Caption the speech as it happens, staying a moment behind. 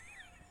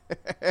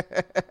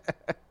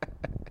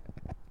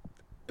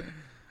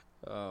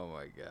Oh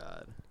my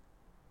god.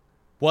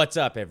 What's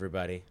up,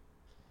 everybody?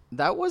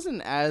 That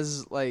wasn't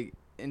as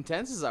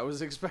intense as I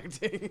was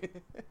expecting.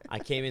 I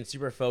came in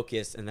super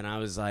focused, and then I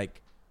was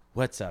like,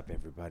 what's up,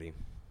 everybody?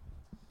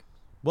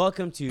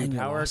 Welcome to And you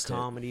Power lost it.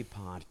 Comedy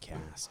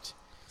Podcast.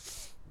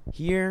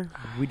 Here,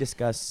 we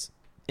discuss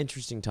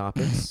interesting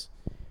topics.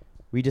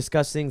 We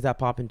discuss things that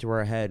pop into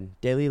our head.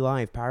 Daily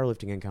life,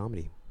 powerlifting, and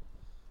comedy.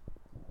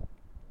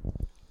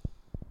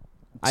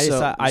 I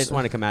just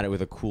want to come at it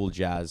with a cool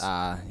jazz.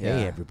 Yeah.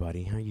 Hey,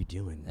 everybody. How you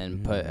doing?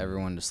 And put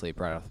everyone to sleep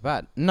right off the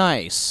bat.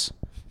 Nice.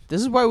 This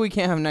is why we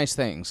can't have nice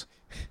things.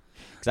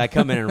 Because I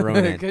come in and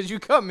ruin it. Because you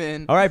come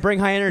in. All right, bring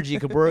high energy.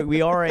 Cause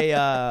we are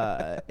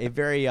a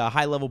very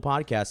high-level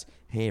podcast.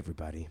 Hey,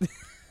 everybody.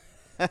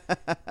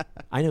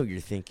 I know what you're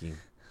thinking.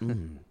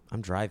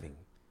 I'm driving,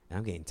 and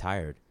I'm getting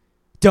tired.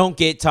 Don't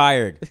get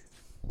tired.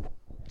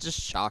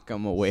 Just shock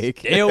them awake.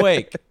 Stay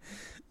awake.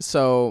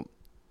 So,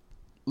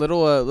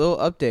 little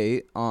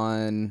update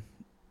on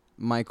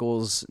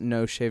Michael's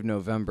No Shave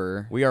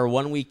November. We are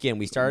 1 week in.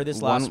 We started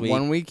this last week.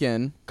 1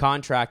 weekend.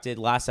 Contracted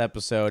last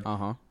episode.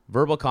 Uh-huh.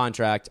 Verbal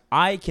contract.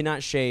 I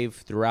cannot shave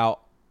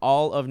throughout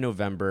all of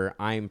November.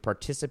 I'm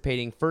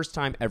participating first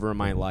time ever in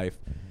my life.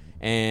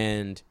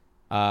 And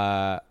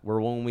we're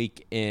 1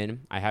 week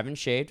in. I haven't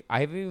shaved. I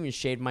haven't even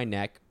shaved my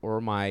neck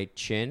or my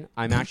chin.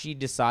 I'm actually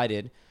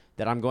decided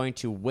that I'm going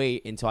to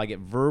wait until I get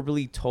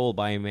verbally told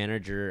by a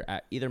manager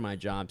at either of my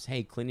jobs,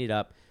 hey, clean it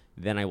up.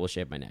 Then I will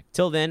shave my neck.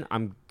 Till then,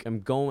 I'm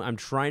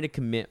trying to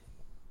commit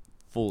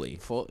fully.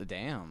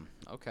 Damn.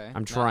 Okay.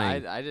 I'm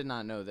trying. I did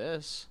not know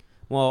this.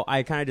 Well,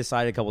 I kind of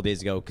decided a couple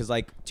days ago because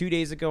 2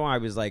 days ago I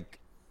was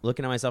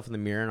looking at myself in the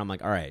mirror and I'm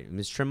like, all right,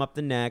 let's trim up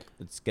the neck.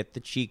 Let's get the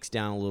cheeks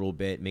down a little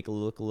bit, make it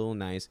look a little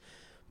nice.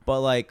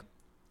 But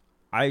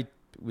I've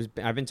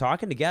been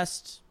talking to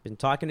guests, been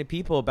talking to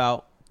people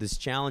about this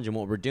challenge and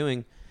what we're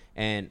doing.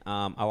 And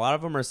a lot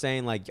of them are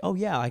saying oh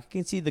yeah, I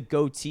can see the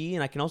goatee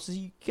and I can also see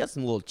you got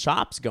some little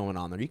chops going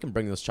on there. You can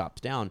bring those chops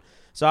down.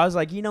 So I was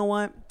like, you know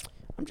what?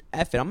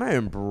 I'm going to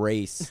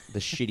embrace the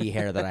shitty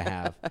hair that I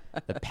have,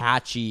 the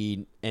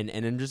patchy, and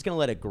I'm just going to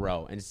let it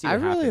grow and see what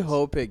happens. I really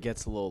hope it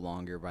gets a little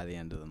longer by the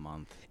end of the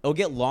month. It'll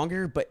get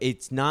longer, but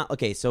it's not.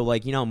 Okay, so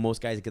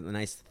most guys get the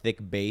nice thick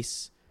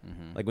base.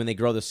 Mm-hmm. When they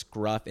grow the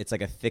scruff, it's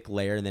like a thick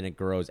layer and then it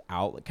grows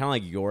out, kind of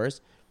like yours.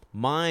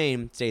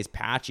 Mine stays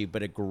patchy,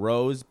 but it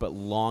grows, but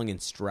long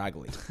and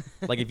straggly.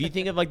 If you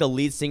think of the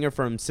lead singer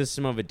from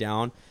System of a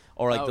Down,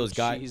 or those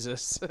guys,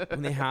 Jesus.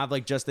 when they have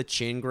just the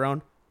chin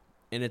grown,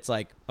 and it's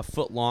a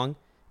foot long,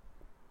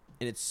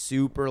 and it's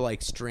super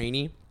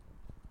strainy.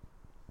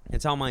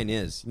 That's how mine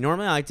is.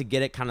 Normally, I like to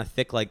get it kind of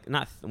thick,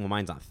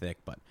 mine's not thick,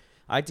 but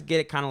I like to get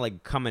it kind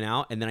of coming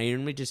out, and then I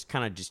normally just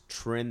kind of just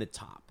trim the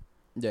top.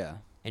 Yeah.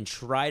 And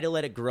try to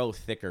let it grow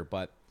thicker,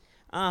 but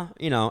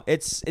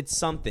it's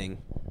something.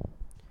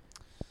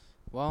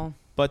 Well,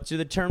 but to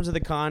the terms of the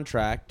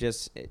contract,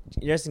 just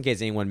in case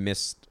anyone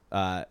missed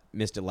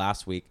it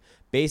last week,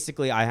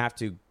 basically I have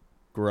to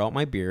grow out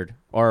my beard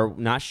or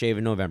not shave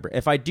in November.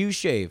 If I do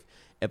shave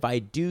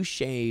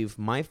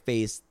my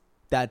face,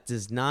 that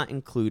does not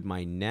include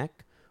my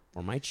neck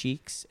or my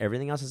cheeks.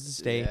 Everything else has to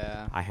stay.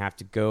 Yeah. I have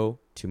to go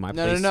to my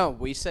place. No.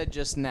 We said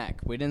just neck.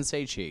 We didn't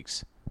say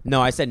cheeks.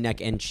 No, I said neck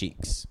and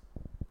cheeks.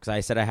 Because I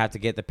said I have to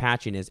get the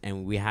patchiness,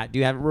 and we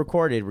do have it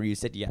recorded where you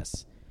said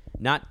yes.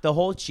 Not the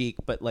whole cheek,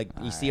 but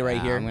you see it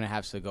right here. I'm going to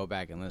have to go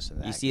back and listen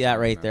to that. You see that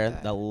right there?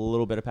 That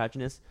little bit of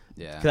patchiness?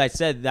 Yeah. Because I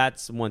said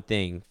that's one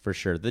thing for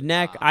sure. The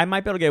neck, I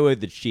might be able to get away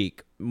with the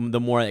cheek the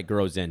more it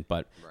grows in.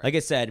 But like I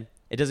said,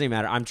 it doesn't even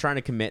matter. I'm trying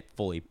to commit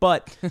fully.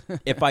 But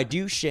if I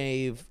do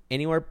shave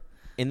anywhere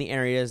in the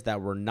areas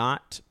that were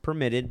not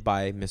permitted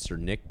by Mr.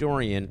 Nick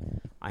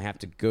Dorian, I have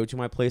to go to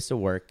my place of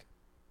work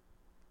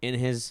in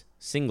his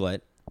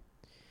singlet,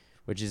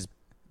 which is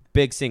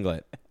big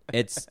singlet.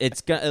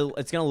 It's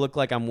gonna look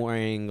like I'm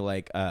wearing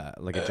a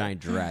giant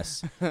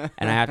dress, and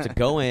I have to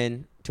go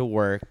in to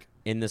work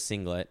in the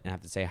singlet and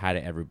have to say hi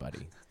to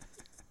everybody.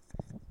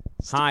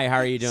 Hi, how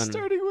are you doing?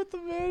 Starting with the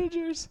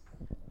managers.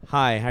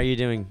 Hi, how are you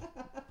doing?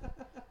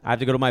 I have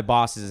to go to my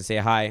bosses and say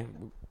hi.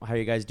 How are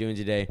you guys doing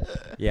today?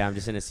 Yeah, I'm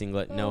just in a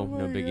singlet. No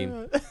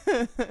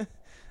biggie.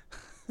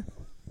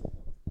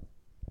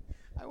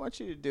 I want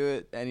you to do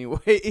it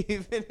anyway,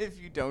 even if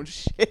you don't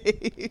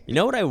shave. You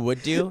know what I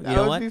would do?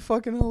 That would be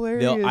fucking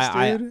hilarious,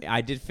 dude.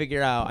 I just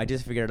figured out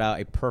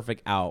a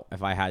perfect out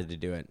if I had to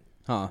do it.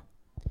 Huh.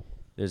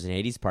 There's an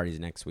 80s parties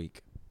next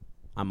week.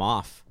 I'm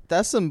off.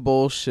 That's some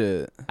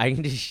bullshit. I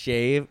can just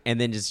shave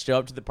and then just show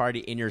up to the party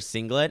in your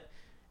singlet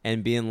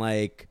and being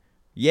like,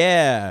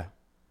 yeah,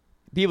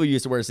 people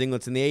used to wear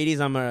singlets in the 80s.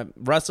 I'm a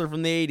wrestler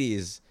from the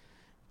 80s.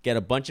 Get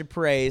a bunch of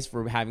praise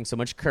for having so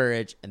much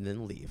courage and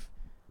then leave.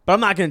 But I'm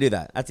not going to do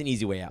that. That's an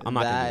easy way out. I'm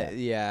not going to do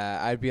that.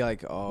 Yeah, I'd be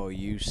like, oh,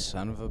 you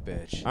son of a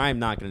bitch. I'm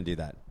not going to do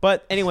that.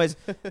 But anyways,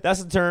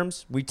 that's the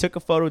terms. We took a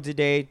photo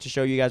today to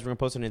show you guys. We're going to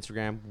post on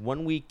Instagram.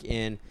 1 week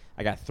in.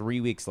 I got 3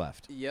 weeks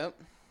left. Yep.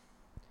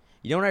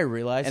 You know what I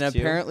realized, And too?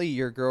 apparently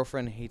your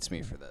girlfriend hates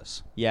me for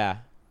this. Yeah.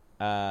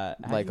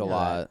 Like a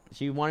lot.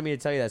 She wanted me to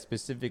tell you that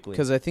specifically.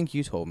 Because I think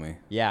you told me.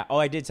 Yeah. Oh,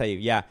 I did tell you.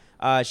 Yeah.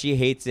 She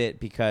hates it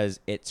because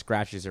it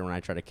scratches her when I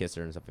try to kiss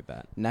her and stuff like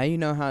that. Now you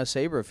know how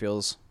Saber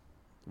feels.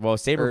 Well,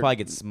 Saber Or- probably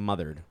gets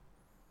smothered.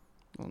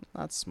 Well,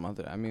 not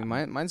smothered. I mean,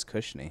 mine's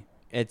cushiony.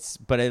 It's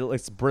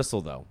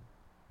bristle though.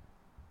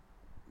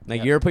 Like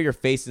Yep. you ever put your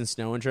face in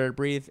snow and try to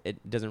breathe,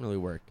 it doesn't really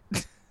work.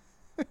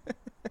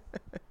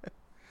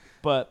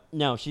 But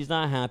no, she's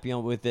not happy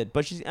with it.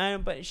 But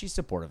she's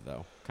supportive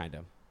though, kind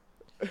of.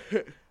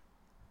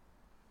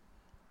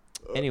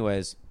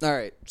 Anyways, All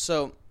right.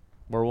 So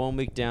we're 1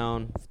 week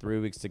down, 3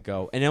 weeks to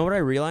go. And then what I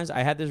realized,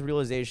 I had this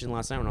realization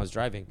last night when I was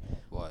driving.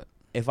 what?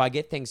 If I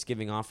get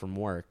Thanksgiving off from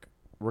work,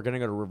 we're gonna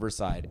go to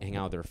Riverside and hang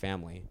out with her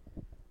family,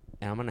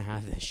 and I'm gonna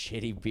have this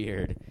shitty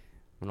beard.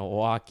 I'm gonna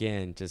walk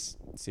in just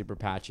super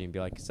patchy and be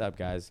like, "What's up,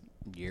 guys?"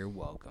 You're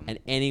welcome. And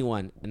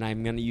anyone, and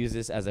I'm gonna use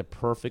this as a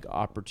perfect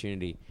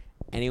opportunity.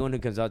 Anyone who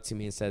comes up to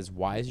me and says,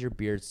 "Why is your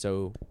beard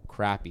so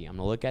crappy?" I'm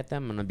gonna look at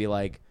them and I'm gonna be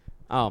like,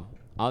 "Oh,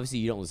 obviously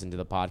you don't listen to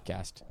the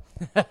podcast,"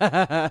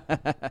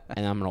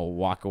 and I'm gonna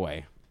walk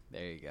away.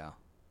 There you go.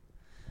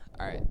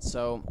 All right.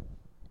 So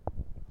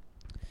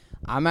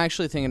I'm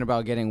actually thinking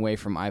about getting away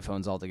from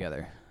iPhones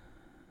altogether.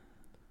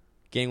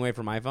 Getting away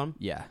from iPhone?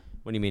 Yeah.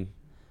 What do you mean?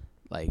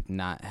 Like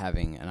not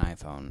having an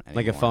iPhone anymore.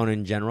 Like a phone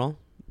in general?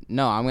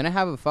 No, I'm going to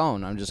have a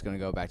phone. I'm just going to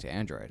go back to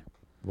Android.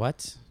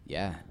 What?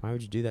 Yeah. Why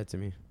would you do that to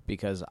me?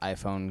 Because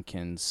iPhone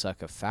can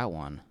suck a fat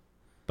one.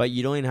 But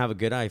you don't even have a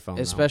good iPhone.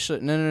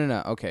 Especially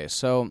no. Okay,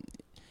 so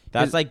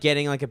That's like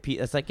getting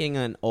that's like getting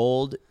an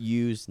old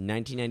used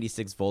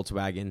 1996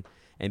 Volkswagen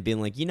and being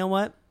like, you know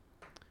what?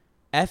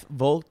 F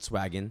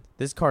Volkswagen.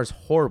 This car's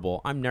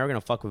horrible. I'm never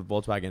gonna fuck with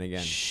Volkswagen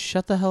again.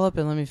 shut the hell up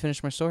and let me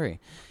finish my story.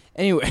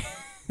 Anyway,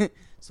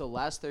 so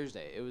last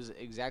Thursday, it was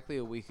exactly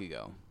a week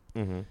ago.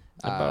 Mm-hmm.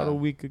 About a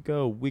week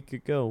ago.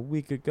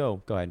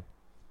 Go ahead.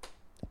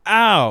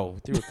 Ow!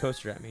 Threw a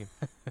coaster at me.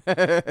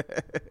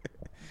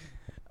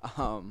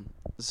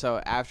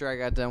 So after I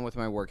got done with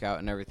my workout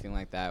and everything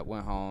like that,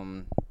 went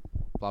home,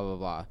 blah blah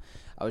blah.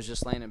 I was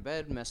just laying in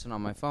bed messing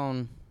with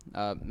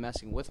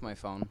my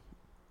phone,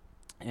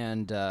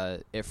 and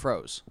it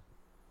froze.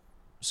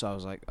 So I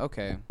was like,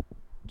 okay,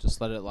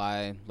 just let it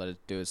lie, let it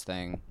do its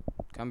thing,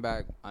 come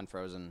back,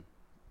 unfrozen,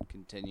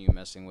 continue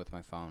messing with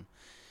my phone.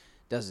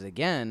 Does it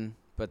again,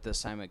 but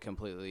this time it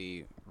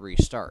completely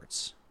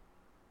restarts.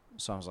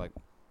 So I was like,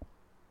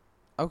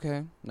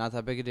 okay, not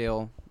that big a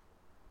deal,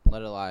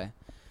 let it lie.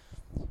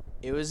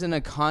 It was in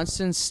a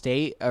constant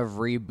state of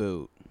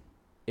reboot.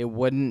 It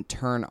wouldn't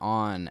turn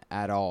on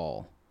at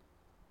all,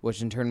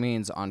 which in turn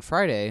means on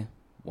Friday,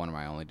 one of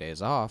my only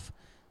days off,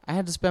 I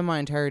had to spend my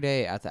entire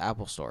day at the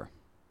Apple Store.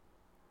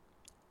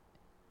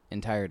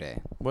 Entire day.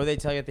 What did they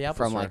tell you at the Apple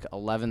From Store? like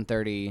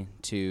 11:30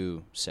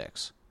 to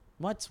 6.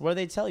 What? What did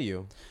they tell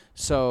you?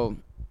 So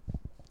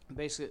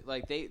basically,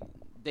 like they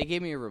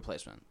gave me a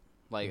replacement.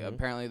 Like Mhm.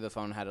 apparently the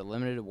phone had a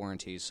limited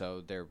warranty,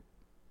 so they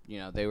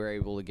were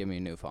able to give me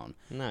a new phone.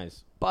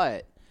 Nice.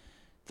 But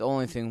the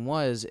only thing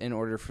was, in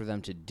order for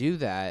them to do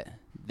that,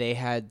 they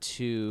had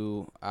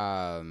to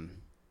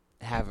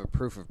have a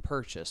proof of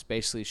purchase,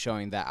 basically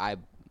showing that I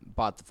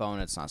bought the phone,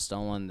 it's not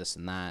stolen, this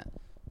and that,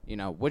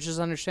 which is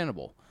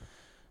understandable.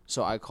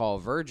 So I call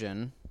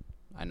Virgin.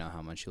 I know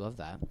how much you love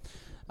that.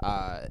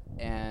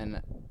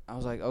 And I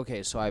was like,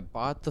 okay, so I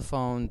bought the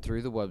phone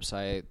through the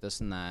website,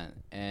 this and that,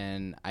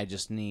 and I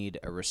just need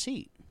a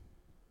receipt,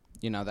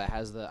 that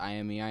has the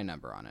IMEI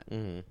number on it.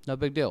 Mm-hmm. No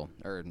big deal,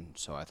 or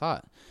so I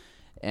thought.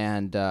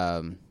 And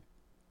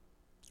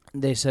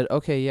they said,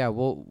 okay, yeah,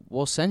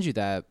 we'll send you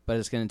that, but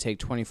it's going to take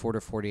 24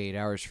 to 48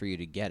 hours for you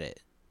to get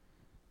it.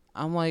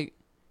 I'm like,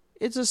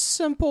 it's a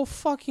simple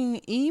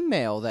fucking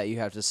email that you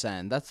have to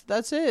send.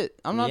 That's it.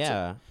 I'm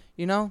not,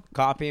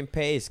 Copy and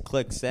paste,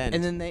 click send.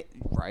 And then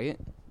right?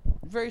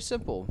 Very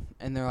simple.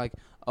 And they're like,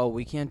 oh,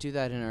 we can't do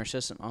that in our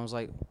system. I was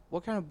like,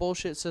 what kind of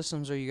bullshit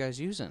systems are you guys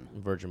using?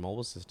 Virgin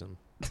Mobile system.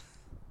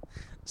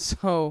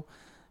 So,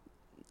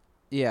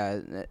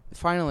 yeah,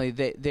 finally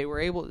they were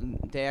able.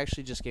 They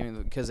actually just gave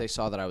me, because they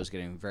saw that I was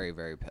getting very,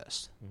 very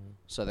pissed. Mm-hmm.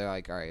 So they're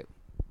like, all right,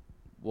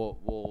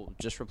 we'll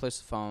just replace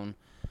the phone.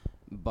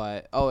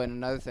 But and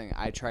another thing,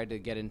 I tried to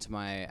get into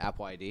my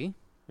Apple ID,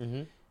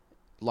 Mm-hmm.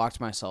 locked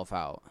myself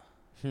out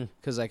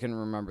because I couldn't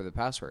remember the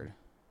password.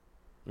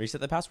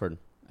 Reset the password.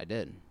 I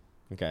did.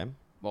 Okay.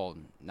 Well,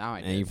 now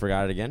I did. And you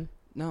forgot it again?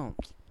 No.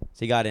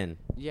 So you got in.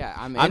 Yeah,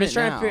 I'm just in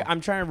it trying now. I'm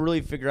trying to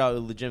really figure out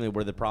legitimately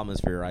where the problem is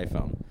for your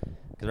iPhone.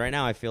 Because right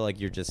now I feel like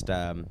you're just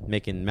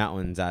making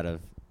mountains out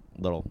of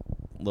little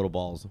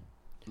balls.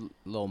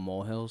 Little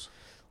molehills.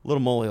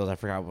 Little molehills. I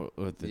forgot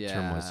what the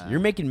term was. Yeah. You're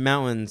making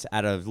mountains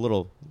out of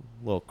little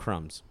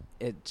crumbs.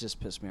 It just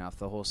pissed me off.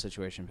 The whole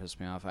situation pissed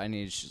me off. I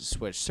need to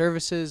switch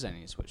services. I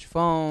need to switch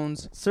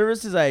phones.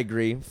 Services, I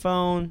agree.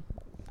 Phone.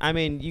 I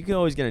mean, you can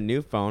always get a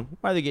new phone.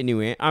 Why they get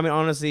new? I mean,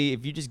 honestly,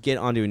 if you just get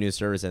onto a new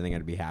service, I think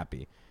I'd be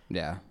happy.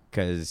 Yeah.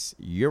 Because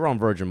you're on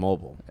Virgin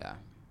Mobile. Yeah.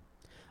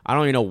 I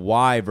don't even know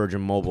why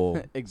Virgin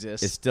Mobile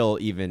Exists. is still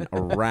even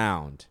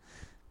around.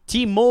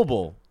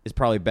 T-Mobile is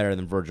probably better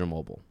than Virgin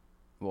Mobile.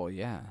 Well,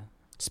 yeah.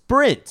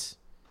 Sprint.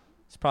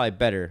 It's probably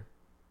better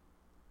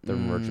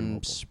than Virgin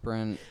Mobile.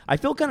 Sprint. I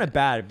feel kind of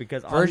bad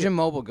because Virgin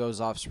Mobile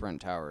goes off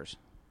Sprint towers.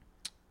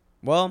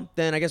 Well,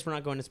 then I guess we're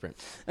not going to Sprint.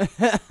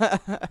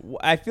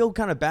 I feel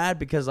kind of bad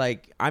because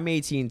like I'm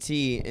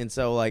AT&T, and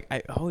so like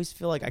I always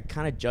feel like I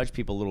kind of judge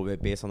people a little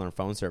bit based on their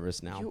phone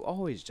service now. You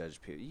always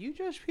judge people. You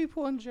judge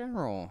people in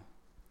general.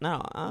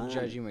 No,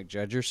 Judgy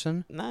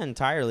McJudgerson. Not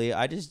entirely.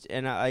 I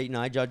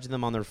judge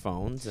them on their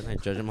phones, and I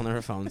judge them on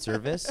their phone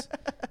service.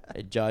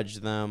 I judge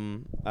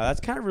them.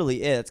 That's kind of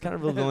really it. That's kind of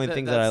really the only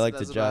thing that I like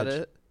to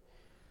judge.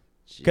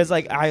 Because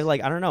I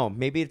don't know,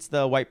 maybe it's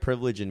the white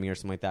privilege in me or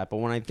something like that. But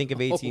when I think of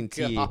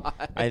AT&T,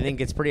 I think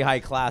it's pretty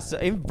high class.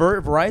 And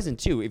Verizon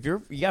too. If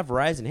you got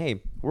Verizon,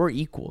 hey, we're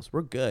equals,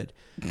 we're good.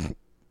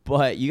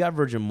 But you got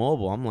Virgin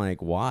Mobile, I'm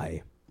like,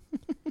 why?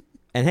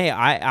 And hey,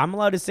 I'm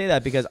allowed to say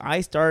that because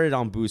I started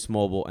on Boost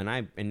Mobile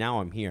and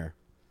now I'm here.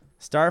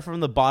 Started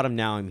from the bottom,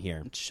 now I'm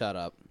here. Shut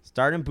up.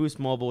 Started in Boost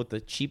Mobile with the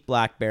cheap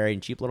BlackBerry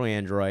and cheap little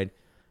Android,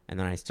 and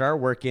then I started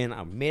working.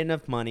 I made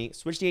enough money,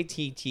 switched to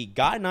AT&T,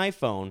 got an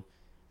iPhone.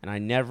 And I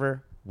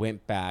never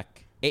went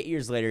back. 8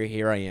 years later,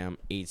 here I am,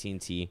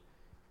 AT&T.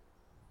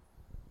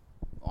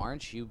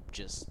 Aren't you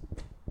just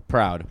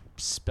Proud.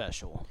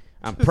 special?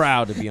 I'm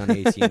proud to be on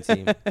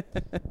AT&T.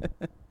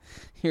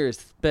 You're a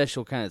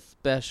special kind of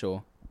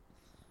special.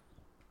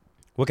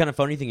 What kind of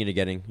phone do you think you're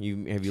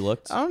getting? Have you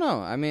looked? I don't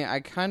know. I mean, I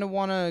kind of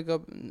want to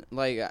go,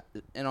 like,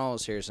 in all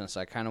seriousness,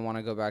 I kind of want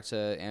to go back to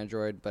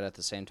Android, but at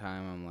the same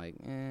time, I'm like,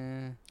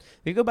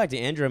 If you go back to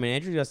Android, I mean,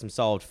 Android's got some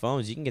solid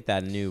phones. You can get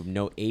that new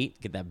Note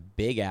 8, get that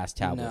big-ass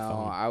tablet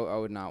phone. No, I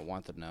would not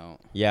want the Note.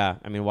 Yeah,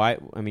 I mean, why?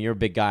 I mean, you're a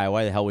big guy.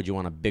 Why the hell would you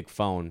want a big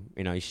phone?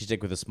 You know, you should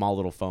stick with the small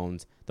little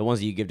phones, the ones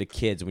that you give to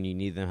kids when you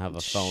need them to have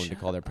a phone to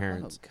call their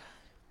parents. Oh,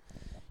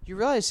 you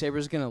realize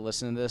Saber's gonna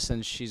listen to this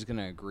and she's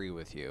gonna agree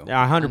with you.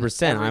 Yeah,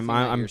 100%.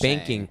 I'm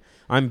banking. Saying.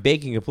 I'm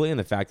banking completely on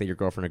the fact that your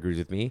girlfriend agrees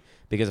with me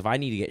because if I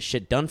need to get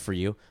shit done for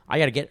you, I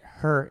got to get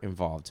her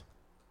involved.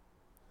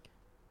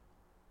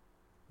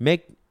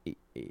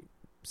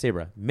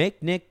 Sabra,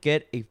 make Nick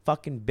get a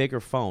fucking bigger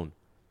phone.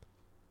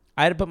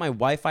 I had to put my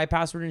Wi-Fi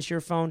password into your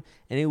phone,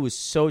 and it was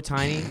so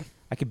tiny,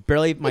 I could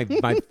barely my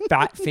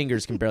fat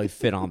fingers can barely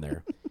fit on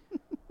there.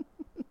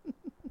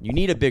 You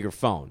need a bigger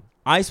phone.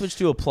 I switched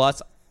to a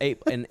Plus.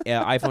 An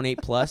iPhone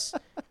 8 Plus.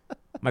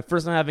 My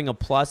first time having a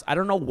Plus. I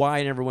don't know why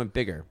I never went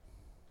bigger.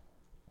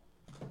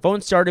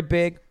 Phones started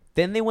big,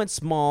 then they went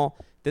small,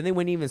 then they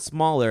went even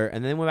smaller,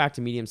 and then they went back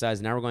to medium size,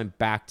 and now we're going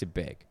back to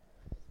big.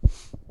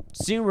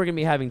 Soon we're going to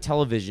be having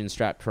television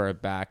strapped to our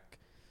back,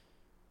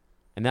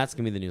 and that's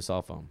going to be the new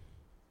cell phone.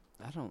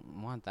 I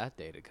don't want that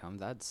day to come.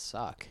 That'd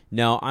suck.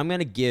 No, I'm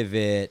going to give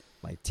it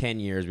like 10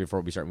 years before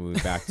we start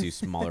moving back to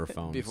smaller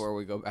phones. Before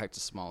we go back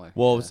to smaller.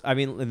 Well, yeah. I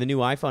mean, the new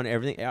iPhone,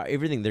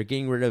 everything, they're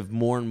getting rid of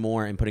more and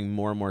more and putting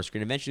more and more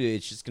screen. Eventually,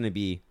 it's just going to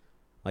be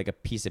like a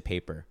piece of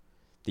paper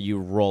that you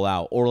roll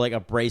out or like a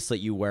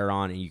bracelet you wear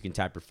on and you can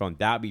tap your phone.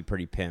 That would be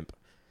pretty pimp.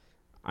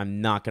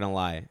 I'm not going to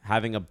lie.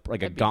 Having a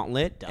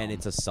gauntlet and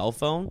it's a cell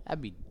phone.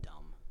 That'd be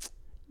dumb.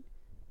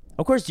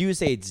 Of course, you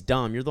say it's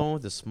dumb. You're the one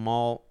with the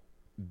small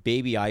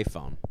baby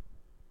iPhone.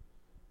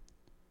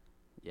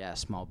 Yeah,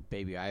 small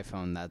baby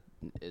iPhone that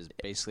is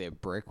basically a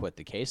brick with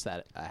the case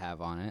that I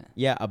have on it.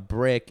 Yeah, a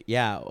brick.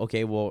 Yeah,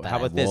 okay. Well, how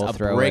about this? A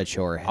brick. At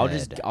your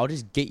head. I'll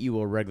just get you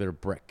a regular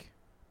brick.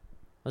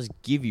 I'll just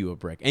give you a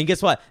brick. And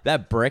guess what?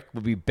 That brick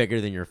will be bigger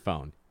than your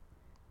phone.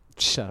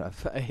 Shut up.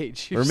 I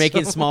hate you. We're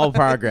making small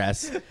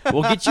progress.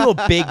 We'll get you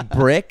a big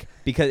brick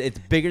because it's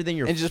bigger than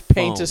your phone. And just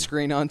paint a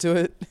screen onto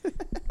it.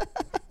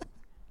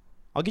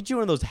 I'll get you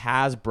one of those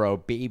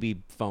Hasbro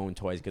baby phone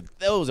toys because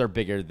those are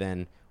bigger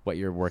than what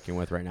you're working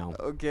with right now.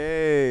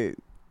 Okay.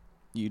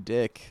 You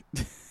dick.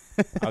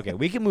 Okay,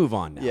 we can move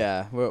on now.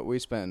 Yeah, we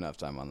spent enough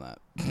time on that.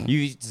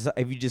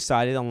 Have you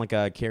decided on like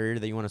a carrier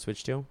that you want to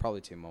switch to? Probably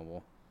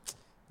T-Mobile.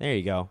 There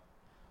you go.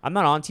 I'm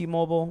not on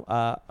T-Mobile.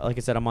 Like I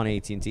said, I'm on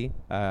AT&T.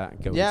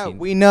 Yeah,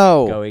 we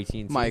know. Go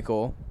AT&T.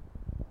 Michael.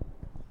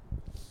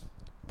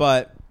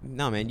 But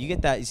no, man, you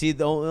get that. You see,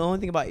 the only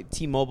thing about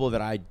T-Mobile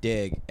that I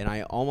dig, and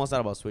I almost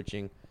thought about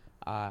switching.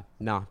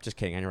 No, just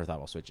kidding. I never thought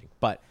about switching.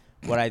 But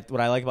what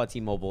I like about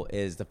T-Mobile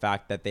is the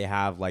fact that they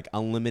have like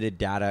unlimited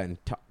data and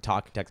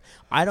talk and text.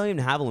 I don't even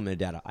have unlimited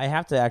data. I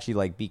have to actually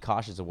like be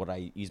cautious of what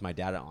I use my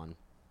data on.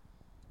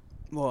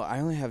 Well, I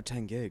only have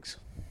 10 gigs.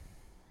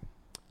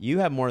 You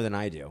have more than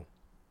I do.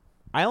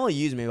 I only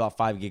use maybe about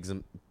 5 gigs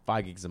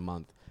a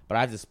month, but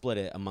I have to split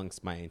it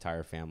amongst my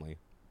entire family.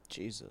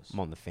 Jesus. I'm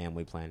on the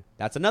family plan.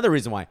 That's another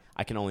reason why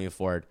I can only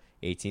afford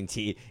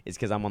AT&T is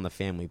because I'm on the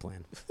family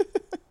plan.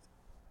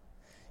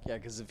 Yeah,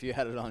 because if you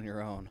had it on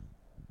your own.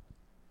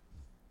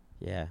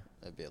 Yeah.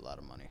 That'd be a lot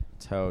of money.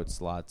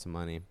 Totes, lots of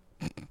money.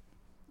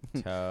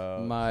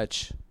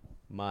 Much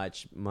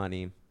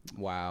money.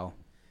 Wow.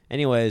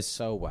 Anyways,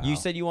 so wow. You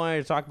said you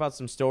wanted to talk about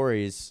some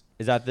stories.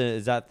 Is that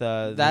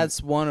the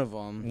That's one of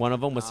them. One of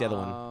them? What's the other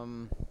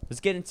one? Let's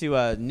get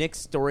into Nick's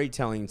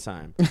storytelling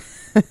time.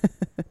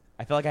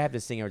 I feel like I have to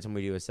sing every time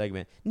we do a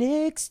segment.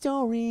 Nick's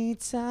story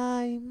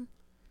time.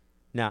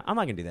 No, I'm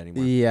not gonna do that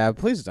anymore. Yeah,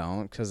 please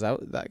don't, because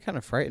that kind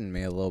of frightened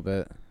me a little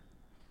bit.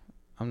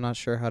 I'm not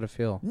sure how to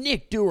feel.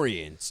 Nick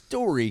Dorian,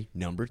 story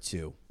number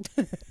 2.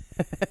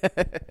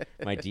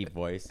 My deep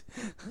voice.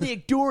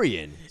 Nick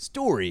Dorian,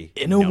 story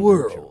In a number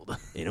world.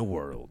 2. In a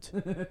world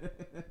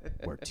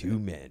where 2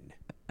 men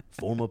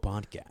form a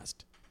podcast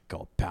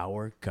called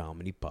Power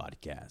Comedy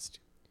Podcast.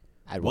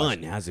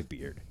 One has a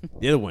beard.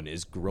 The other one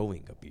is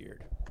growing a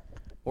beard.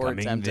 Or Coming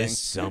attempting. this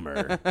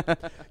summer.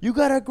 You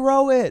gotta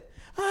grow it.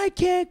 I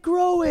can't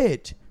grow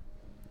it.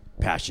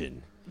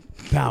 Passion.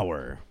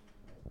 Power.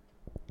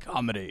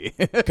 Comedy.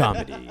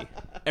 Comedy.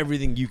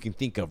 Everything you can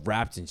think of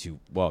wrapped into,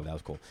 whoa, that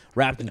was cool.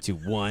 Wrapped into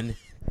one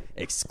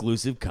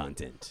exclusive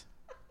content.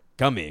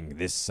 Coming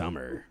this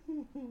summer.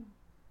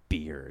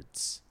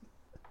 Beards.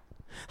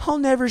 I'll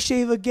never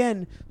shave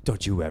again.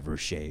 Don't you ever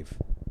shave.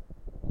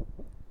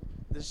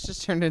 This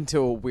just turned into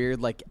a weird,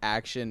 like,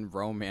 action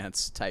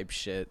romance type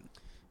shit.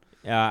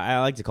 I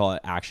like to call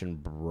it action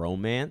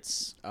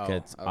bromance. Oh,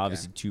 It's okay.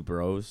 obviously 2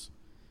 bros.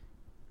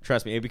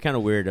 Trust me, it'd be kind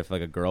of weird if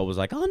like a girl was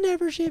like, "I'll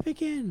never shave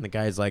again." The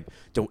guy's like,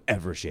 "Don't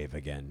ever shave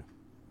again."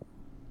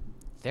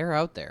 They're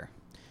out there.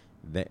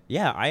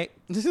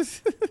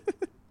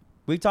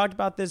 We talked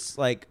about this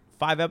like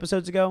 5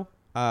 episodes ago.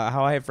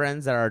 How I have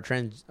friends that are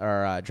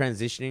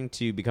transitioning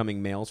to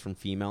becoming males from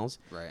females.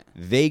 Right.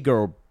 They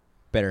grow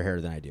better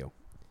hair than I do.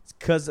 It's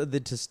because of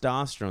the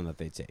testosterone that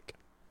they take.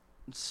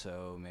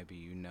 So maybe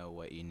you know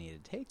what you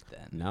need to take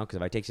then. No, because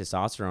if I take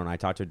testosterone, I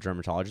talked to a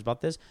dermatologist about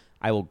this.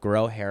 I will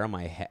grow hair on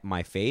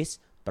my face,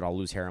 but I'll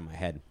lose hair on my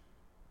head.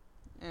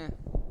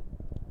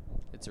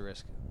 It's a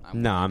risk.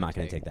 I'm not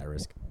going to take that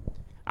risk.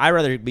 I'd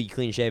rather be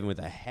clean shaven with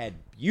a head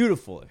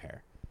beautiful of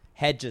hair.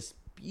 Head just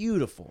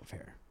beautiful of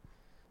hair.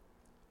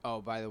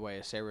 Oh, by the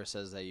way, Sarah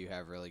says that you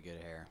have really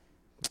good hair.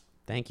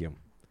 Thank you.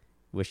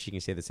 Wish she can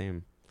say the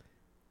same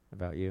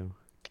about you.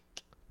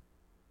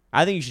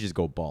 I think you should just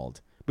go bald.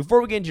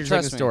 Before we get into your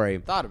Trust second me, story,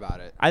 thought about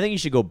it. I think you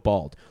should go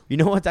bald. You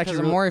know what's Because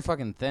actually I'm already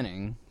fucking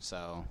thinning,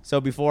 so. So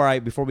before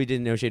we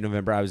did No Shave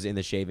November, I was in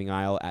the shaving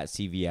aisle at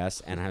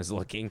CVS and I was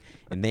looking,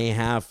 and they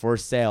have for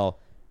sale,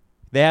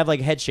 they have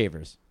like head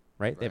shavers,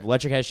 right? They have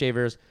electric head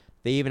shavers.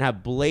 They even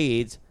have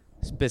blades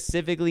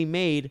specifically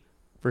made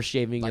for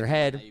shaving Like your the one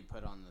head. that you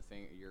put on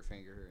your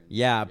finger. And,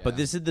 Yeah, but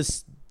this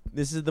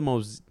is the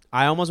most.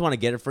 I almost want to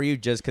get it for you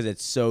just because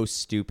it's so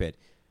stupid.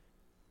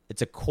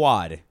 It's a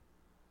quad.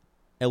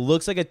 It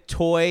looks like a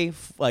toy,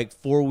 like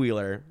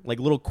 4-wheeler, like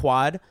little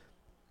quad,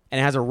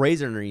 and it has a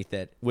razor underneath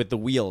it with the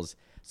wheels.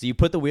 So you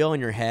put the wheel on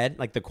your head,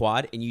 like the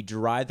quad, and you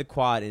drive the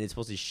quad, and it's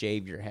supposed to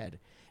shave your head.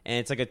 And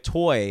it's like a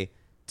toy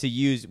to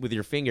use with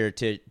your finger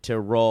to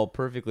roll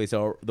perfectly.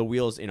 So the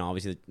wheels,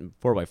 obviously the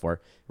 4x4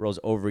 rolls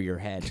over your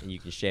head, and you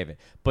can shave it.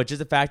 But just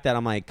the fact that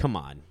I'm like, come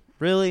on,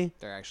 really?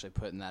 They're actually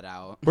putting that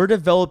out. We're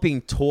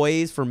developing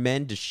toys for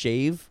men to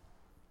shave.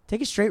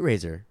 Take a straight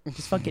razor.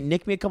 Just fucking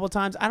nick me a couple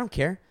times. I don't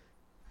care.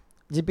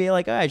 To be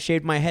like, I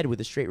shaved my head with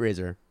a straight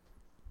razor.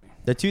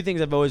 The 2 things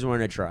I've always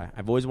wanted to try.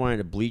 I've always wanted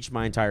to bleach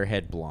my entire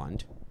head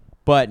blonde.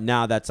 But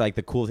now that's like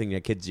the cool thing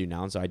that kids do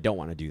now, so I don't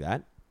want to do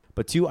that.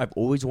 But 2, I've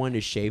always wanted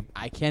to shave.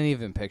 I can't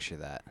even picture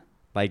that.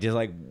 Like just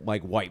like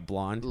white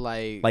blonde.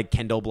 Like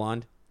Kendall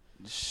blonde.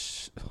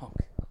 Oh.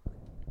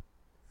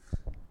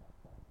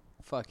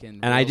 Fucking.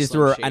 And I real just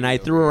Slim threw a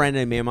Shady over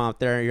random name out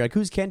there. You're like,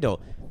 who's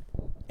Kendall?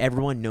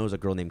 Everyone knows a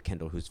girl named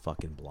Kendall who's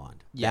fucking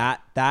blonde. Yeah.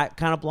 That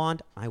kind of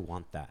blonde, I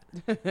want that.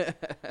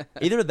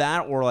 Either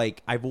that or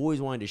like I've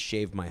always wanted to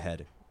shave my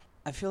head.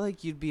 I feel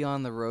like you'd be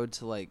on the road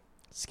to like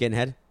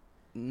Skinhead.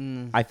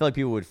 I feel like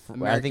people would. I think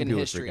American people would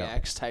History freak out.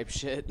 X type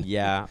shit.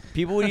 Yeah,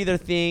 people would either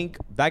think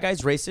that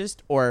guy's racist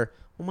or,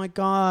 oh my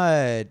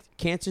god,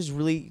 cancer's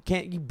really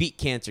can't you beat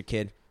cancer,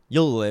 kid?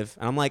 You'll live.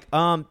 And I'm like,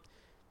 I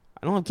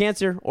don't have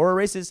cancer or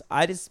a racist.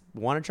 I just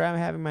want to try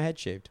having my head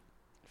shaved.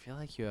 I feel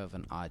like you have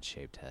an odd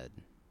shaped head.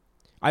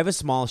 I have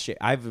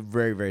a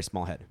very, very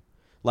small head.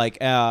 Like,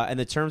 in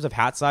the terms of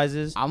hat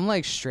sizes, I'm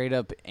like straight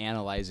up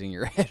analyzing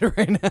your head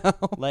right now.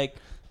 like,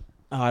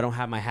 I don't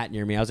have my hat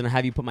near me. I was gonna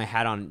have you put my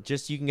hat on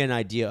just so you can get an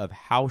idea of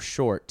how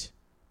small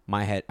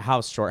my head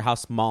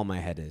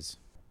is.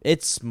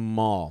 It's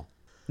small.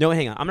 No,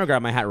 hang on. I'm gonna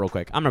grab my hat real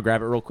quick.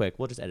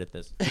 We'll just edit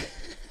this.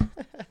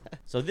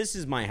 So this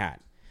is my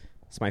hat.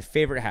 It's my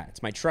favorite hat.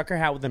 It's my trucker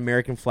hat with an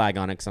American flag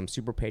on it because I'm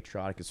super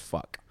patriotic as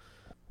fuck.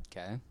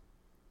 Okay.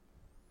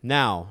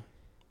 Now,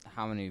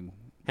 How many?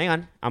 hang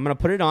on. I'm going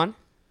to put it on.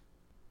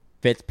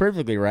 Fits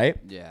perfectly, right?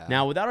 Yeah.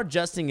 Now, without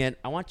adjusting it,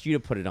 I want you to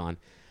put it on.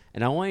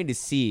 And I want you to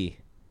see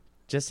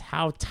just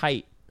how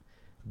tight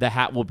the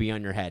hat will be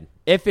on your head.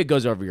 If it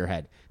goes over your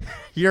head.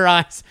 Your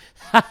eyes.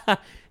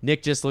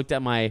 Nick just looked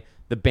at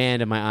the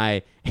band in my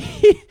eye.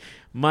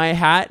 My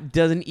hat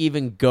doesn't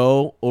even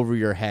go over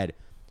your head.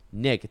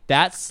 Nick,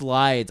 that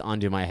slides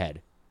onto my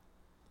head.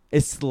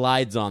 It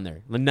slides on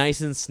there.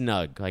 Nice and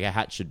snug, like a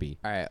hat should be.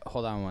 All right,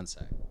 hold on one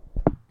sec.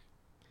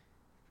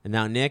 And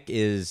now Nick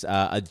is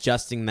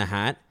adjusting the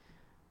hat.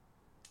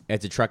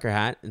 It's a trucker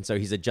hat, and so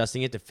he's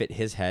adjusting it to fit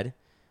his head.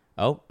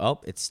 Oh,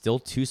 it's still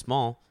too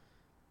small.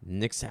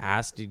 Nick's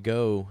has to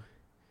go.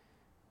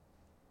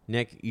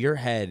 Nick, your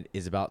head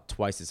is about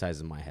twice the size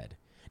of my head.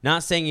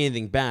 Not saying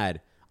anything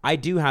bad. I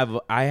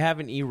have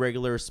an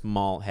irregular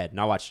small head.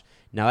 Now watch.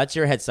 Now that's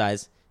your head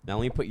size. Now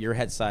let me put your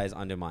head size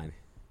onto mine.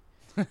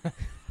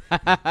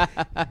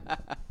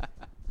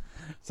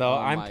 So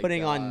I'm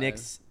putting on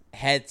Nick's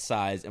head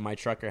size in my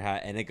trucker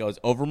hat, and it goes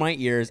over my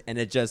ears, and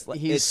it just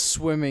he's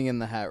swimming in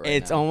the hat right now.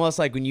 It's almost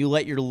like when you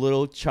let your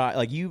little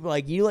child, you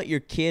let your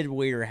kid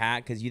wear your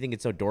hat because you think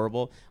it's so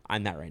adorable.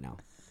 I'm that right now.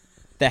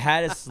 The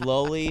hat is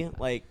slowly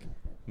like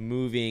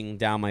moving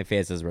down my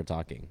face as we're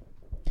talking.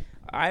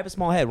 I have a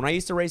small head. When I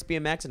used to race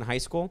BMX in high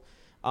school,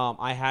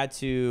 I had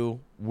to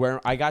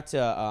wear. I got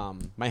to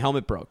my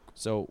helmet broke.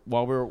 So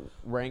while we were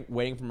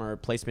waiting for my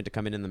replacement to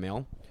come in the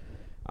mail,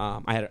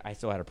 I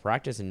still had to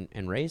practice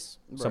and race.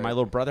 Right. So my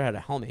little brother had a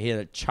helmet. He had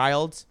a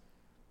child's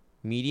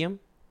medium.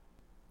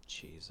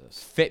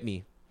 Jesus, fit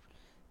me.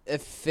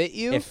 It fit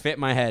you. It fit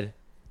my head,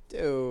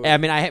 dude. I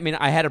mean,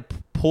 I had to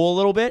pull a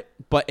little bit,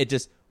 but it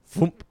just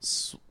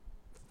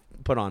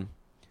put on.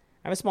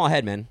 I have a small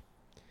head, man.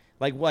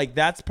 Like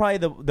that's probably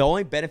the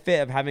only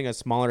benefit of having a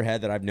smaller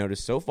head that I've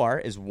noticed so far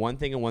is one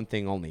thing and one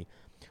thing only.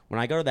 When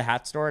I go to the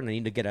hat store and I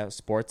need to get a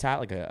sports hat,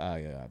 like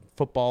a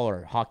football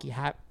or hockey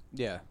hat,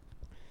 yeah,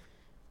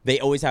 they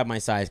always have my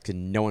size because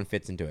no one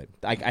fits into it.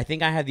 I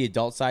think I have the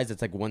adult size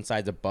that's like one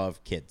size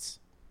above kids.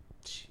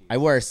 Jeez. I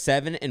wear a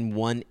 7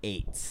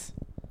 1/8.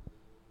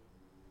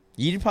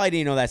 You probably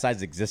didn't know that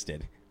size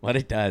existed. What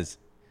it does.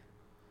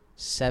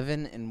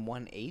 7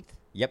 1/8.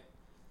 Yep.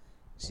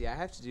 See, I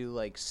have to do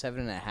like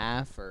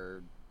 7.5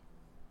 or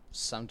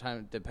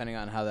sometime, depending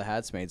on how the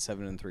hat's made,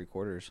 7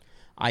 3/4.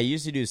 I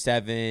used to do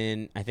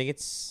 7. I think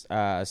it's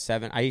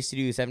 7. I used to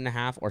do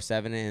 7.5 or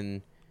 7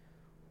 and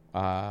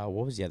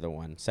what was the other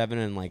one? 7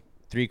 and like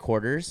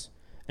 3/4.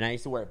 And I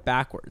used to wear it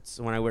backwards.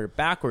 So when I wear it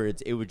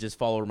backwards, it would just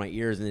fall over my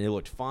ears and it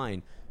looked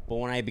fine. But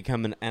when I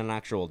become an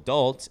actual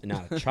adult and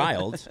not a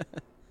child,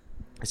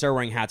 I started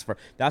wearing hats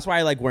that's why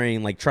I like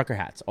wearing like trucker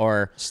hats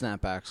or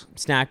snapbacks.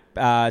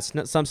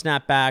 Some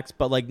snapbacks,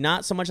 but like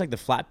not so much like the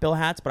flat bill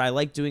hats, but I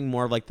like doing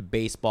more of like the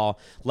baseball,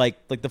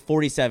 like the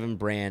 47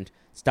 brand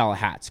style of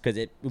hats because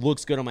it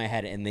looks good on my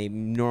head and they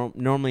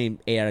normally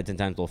 8 out of 10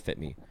 times will fit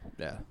me.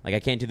 Yeah. Like I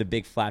can't do the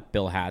big flat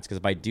bill hats because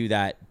if I do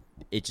that,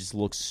 it just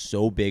looks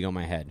so big on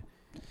my head.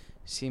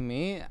 See,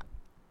 me,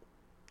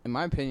 in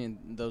my opinion,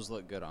 those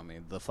look good on me.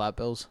 The flat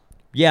bills.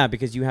 Yeah,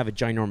 because you have a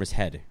ginormous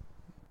head.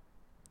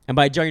 And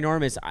by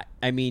ginormous,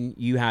 I mean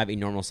you have a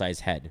normal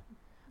size head.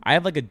 I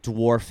have like a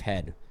dwarf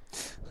head.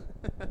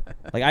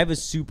 Like I have a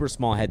super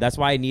small head. That's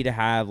why I need to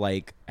have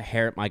like a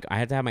hair. Like I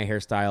have to have my hair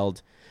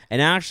styled.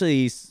 And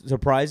actually,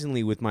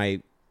 surprisingly, with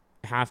my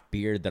half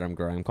beard that I'm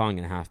growing, I'm calling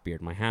it a half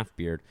beard. My half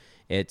beard,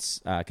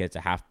 it's a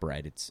half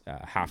bred. It's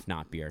half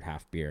not beard,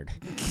 half beard.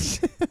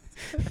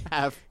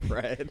 Half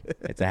bred.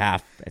 It's a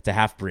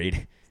half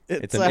breed.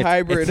 It's a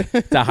hybrid.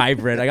 It's a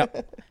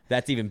hybrid.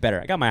 That's even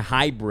better. I got my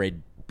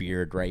hybrid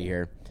beard right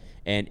here.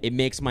 And it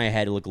makes my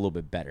head look a little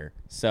bit better.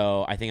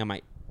 So I think I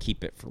might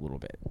keep it for a little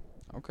bit.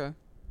 Okay.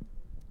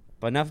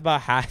 But enough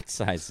about hat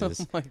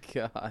sizes. Oh, my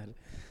God.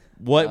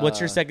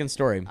 What's your second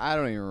story? I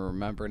don't even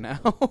remember now.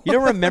 You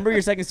don't remember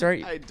your second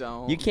story? I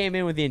don't. You came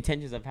in with the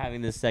intentions of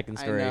having this second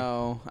story. I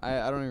know.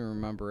 I don't even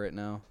remember it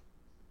now.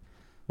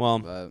 Well,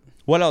 but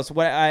what else?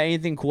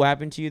 Anything cool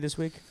happened to you this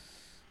week?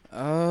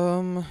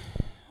 Anything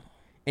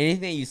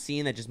that you've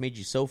seen that just made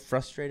you so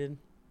frustrated?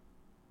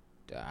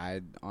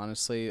 I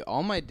honestly,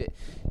 all my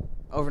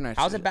overnight.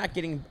 How's it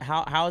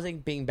how is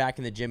it being back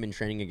in the gym and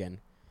training again?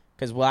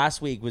 Because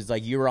last week was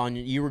like you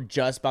were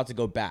just about to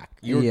go back.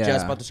 You were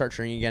just about to start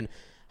training again.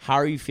 How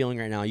are you feeling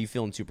right now? Are you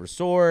feeling super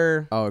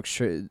sore? Oh,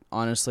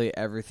 honestly,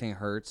 everything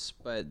hurts,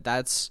 but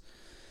that's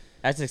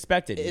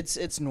expected.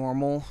 It's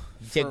normal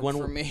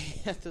for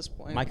me at this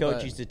point. My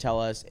coach used to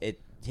tell us it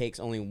takes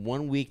only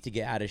 1 week to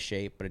get out of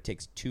shape, but it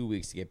takes 2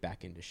 weeks to get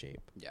back into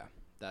shape. Yeah,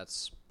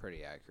 that's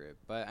pretty accurate.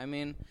 But I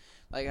mean,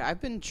 like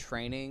I've been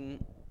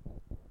training.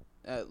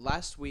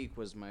 Last week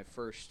was my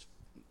first,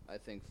 I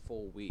think,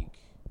 full week.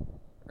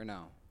 Or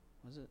no,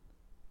 was it?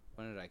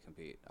 When did I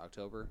compete?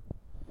 October.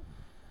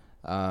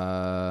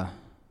 Yeah,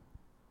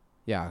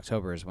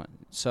 October is when.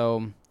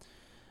 So,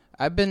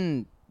 I've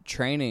been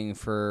training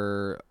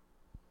for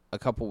a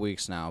couple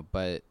weeks now,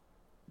 but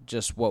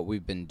just what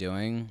we've been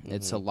doing,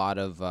 it's a lot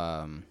of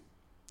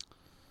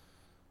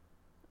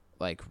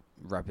like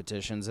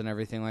repetitions and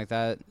everything like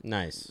that.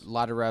 Nice. A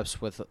lot of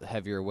reps with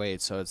heavier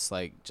weight, so it's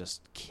like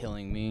just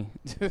killing me.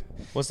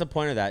 What's the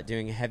point of that?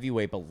 Doing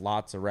heavyweight but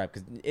lots of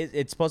reps? Because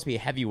it's supposed to be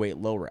heavyweight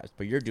low reps,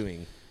 but you're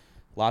doing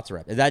lots of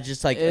reps. Is that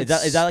just like is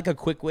that like a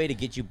quick way to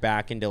get you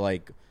back into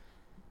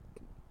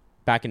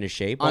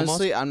shape?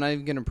 Honestly, almost? I'm not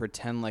even gonna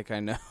pretend like I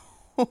know.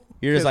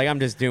 You're just like I'm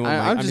just doing.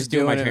 I'm just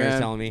doing my trainers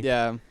telling me.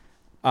 Yeah.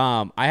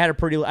 I had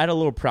a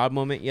little proud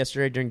moment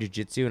yesterday during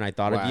jiu-jitsu, and I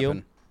thought of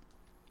you.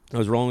 I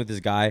was rolling with this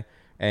guy,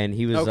 and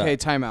he was okay.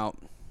 Time out.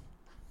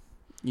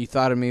 You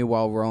thought of me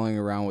while rolling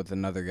around with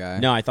another guy.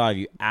 No, I thought of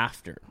you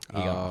after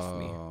he got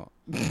off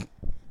me.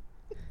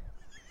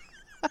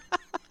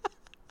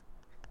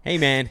 Hey,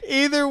 man.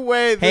 Either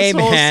way, this Hey,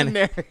 whole man.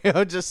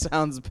 scenario just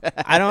sounds bad.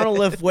 I don't want to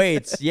lift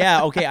weights.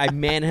 Yeah, okay, I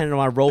manhandle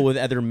my role with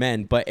other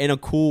men, but in a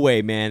cool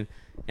way, man.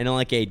 In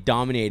like a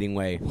dominating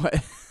way.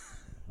 What?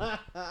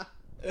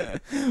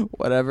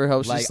 Whatever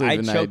helps you Like, sleep I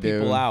at night, choke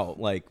dude. people out.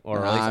 Like,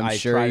 or at least I'm I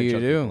sure try to you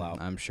choke do. people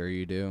out. I'm sure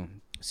you do.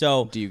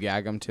 So, Do you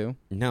gag them too?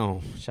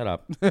 no, shut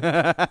up.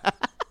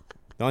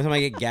 The only time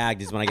I get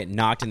gagged is when I get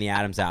knocked in the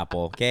Adam's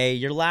apple. Okay,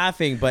 you're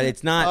laughing, but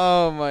it's not.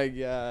 Oh my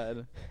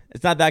god.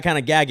 It's not that kind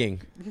of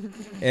gagging.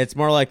 It's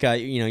more like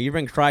you've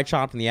been cry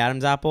chopped in the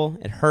Adam's apple.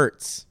 It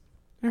hurts.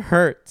 It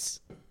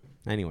hurts.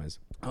 Anyways,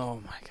 Oh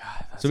my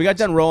god. so we got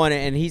done rolling it,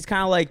 and he's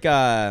kind of like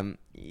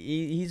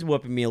he's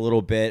whooping me a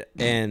little bit,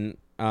 and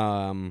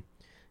we're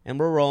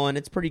rolling.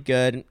 It's pretty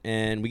good,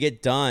 and we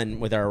get done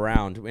with our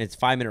round. It's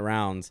 5-minute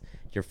rounds.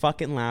 You're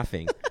fucking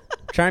laughing.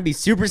 Trying to be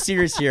super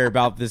serious here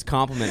about this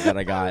compliment that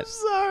I got. I'm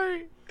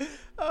sorry.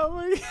 Oh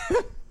my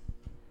god.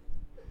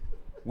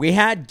 We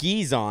had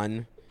geese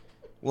on.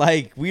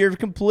 Like, we are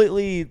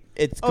completely...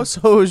 Oh,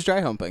 so it was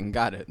dry humping.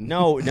 Got it.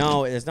 No,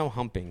 there's no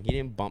humping. He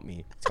didn't bump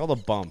me. It's called a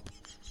bump.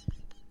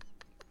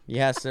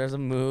 Yes, there's a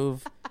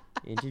move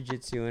in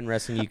jiu-jitsu and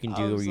wrestling you can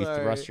do I'm where you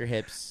sorry. thrust your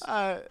hips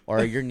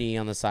or your knee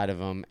on the side of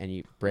them and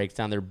you break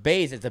down their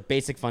base. It's a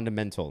basic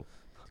fundamental.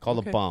 It's called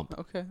a bump.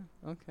 Okay.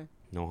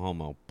 No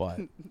homo, but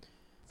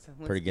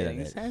Someone's Pretty good at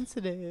getting it.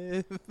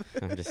 sensitive.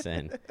 I'm just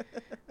saying.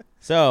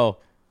 So,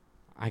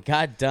 I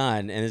got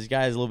done, and this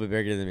guy's a little bit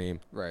bigger than me.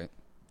 Right.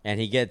 And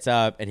he gets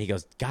up and he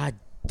goes, "God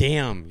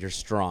damn, you're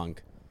strong."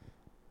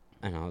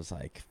 And I was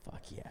like,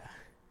 "Fuck yeah."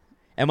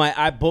 And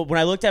but when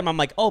I looked at him, I'm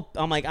like,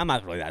 I'm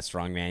not really that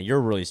strong, man. You're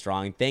really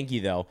strong. Thank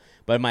you, though.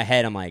 But in my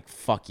head, I'm like,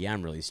 fuck yeah,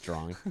 I'm really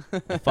strong.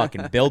 I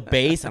fucking build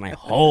base and I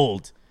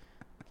hold.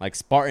 Like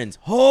Spartans,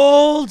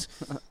 hold!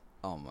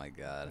 Oh my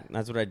god.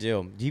 That's what I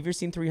do. Do you ever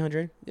seen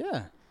 300?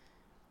 Yeah.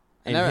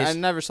 And I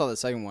never saw the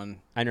second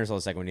one. I never saw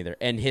the second one either.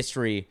 And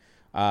history,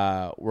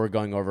 we're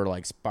going over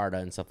like Sparta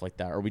and stuff like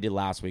that. Or we did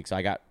last week, so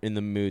I got in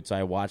the mood. So I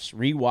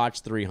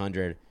rewatched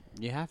 300.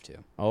 You have to.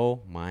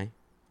 Oh my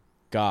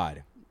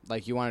God.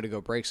 Like you wanted to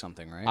go break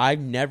something, right? I've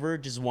never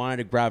just wanted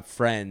to grab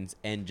friends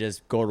and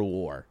just go to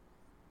war.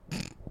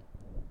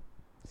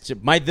 So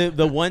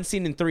the one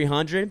scene in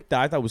 300 that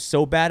I thought was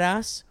so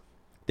badass,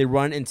 they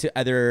run into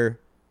other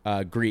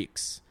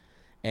Greeks,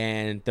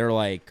 and they're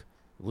like,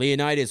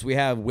 "Leonidas, we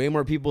have way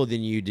more people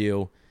than you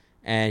do."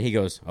 And he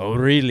goes, "Oh,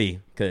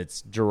 really?" Because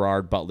it's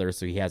Gerard Butler,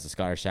 so he has a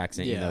Scottish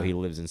accent, even though he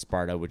lives in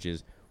Sparta, which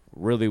is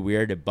really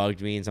weird. It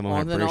bugged me, and someone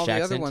had a then British all the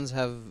accent. other ones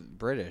have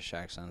British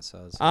accents.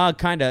 So it's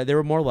Kind of. They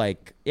were more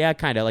like,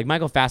 kind of. Like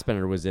Michael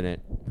Fassbender was in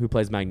it, who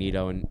plays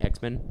Magneto in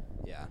X-Men.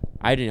 yeah.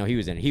 I didn't know he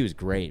was in it. He was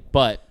great.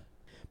 But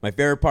my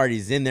favorite part,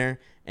 he's in there,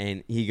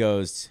 and he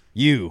goes,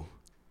 "You,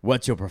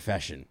 what's your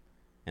profession?"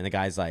 And the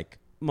guy's like,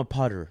 "I'm a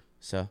potter,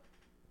 sir."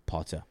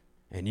 "Potter."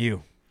 "And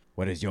you,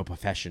 what is your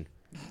profession?"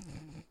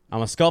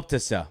 "I'm a sculptor,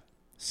 sir."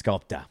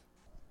 "Sculptor."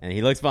 And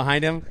he looks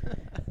behind him,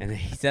 and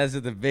he says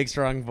with a big,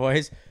 strong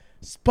voice,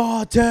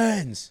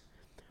 "Spartans,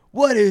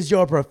 what is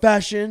your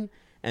profession?"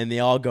 And they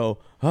all go,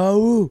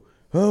 "Oh,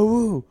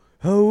 oh,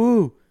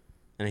 oh."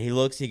 And he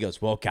looks, he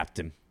goes, "Well,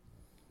 Captain,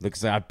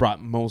 looks like I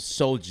brought more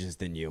soldiers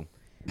than you."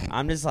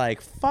 I'm just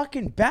like,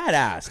 fucking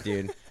badass,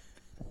 dude.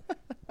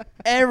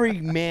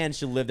 Every man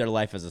should live their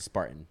life as a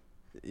Spartan.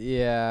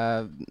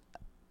 Yeah.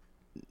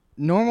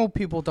 Normal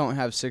people don't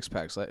have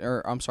 6-packs,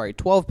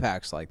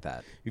 12-packs like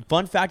that.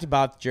 Fun fact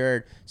about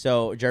Jared.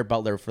 So Jared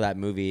Butler, for that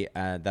movie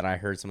that I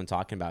heard someone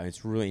talking about,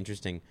 it's really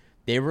interesting.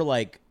 They were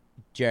like,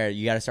 "Jared,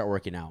 you got to start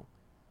working out."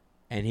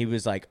 And he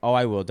was like, "Oh,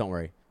 I will. Don't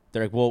worry."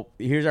 They're like, "Well,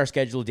 here's our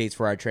scheduled dates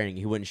for our training."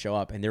 He wouldn't show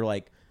up. And they're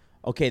like,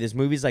 "Okay, this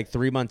movie's like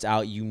 3 months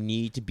out. You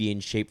need to be in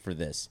shape for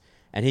this."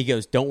 And he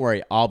goes, "Don't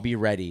worry. I'll be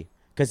ready."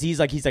 Because he's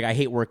like, "I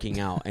hate working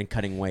out and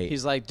cutting weight."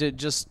 He's like,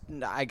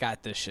 I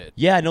got this shit.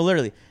 Yeah, no,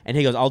 literally. And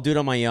he goes, "I'll do it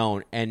on my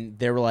own." And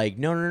they were like,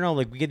 No.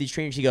 Like, we get these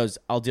trainings. He goes,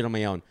 "I'll do it on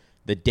my own."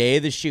 The day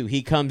of the shoot,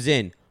 he comes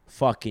in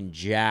fucking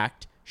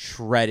jacked,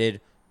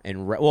 shredded,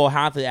 and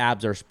half the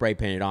abs are spray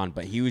painted on,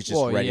 but he was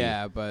just ready.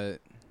 Yeah, but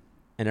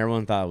And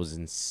everyone thought it was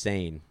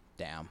insane.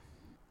 damn.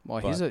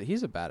 Well, But-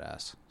 he's a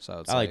badass. So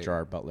it's I like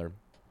Gerard Butler.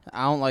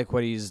 I don't like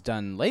what he's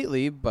done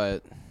lately,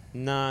 but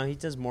Nah, he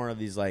does more of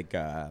these like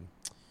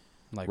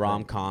like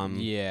rom-com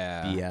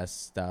yeah. BS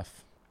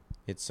stuff.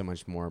 It's so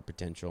much more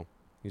potential.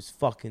 He's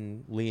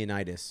fucking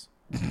Leonidas.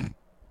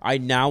 I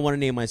now want to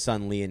name my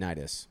son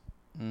Leonidas.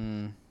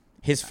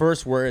 His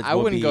first words I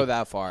will wouldn't be, go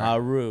that far.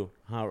 Haru.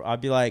 I'll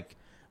be like,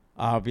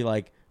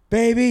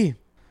 "Baby,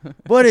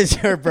 what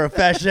is your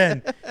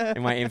profession?"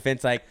 And my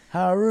infant's like,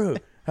 "Haru.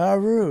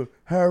 I'm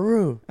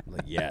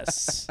like,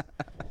 "Yes,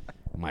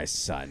 my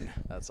son.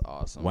 That's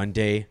awesome. One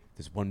day,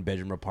 this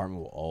one-bedroom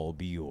apartment will all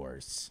be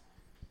yours.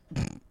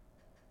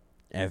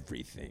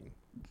 Everything."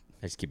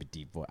 I just keep a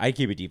deep voice. I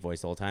keep a deep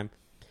voice the whole time.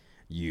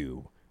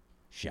 "You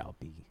shall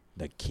be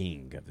the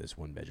king of this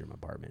one-bedroom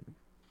apartment.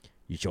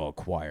 You shall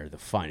acquire the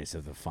finest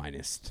of the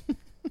finest.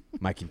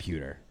 My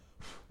computer,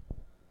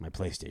 my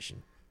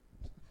PlayStation,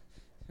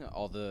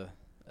 all the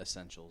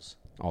essentials.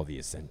 All the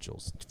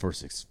essentials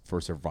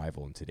for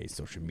survival in today's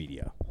social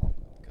media.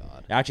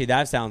 God. Actually,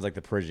 that sounds like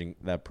the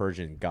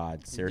Persian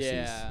god Xerxes.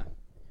 Yeah.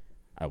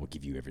 I will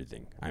give you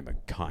everything. I'm a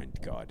kind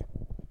god.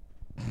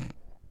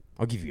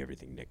 I'll give you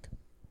everything, Nick.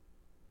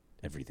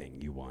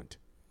 Everything you want.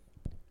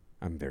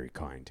 I'm very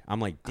kind. I'm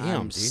like,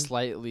 damn, I'm dude.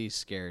 slightly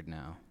scared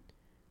now.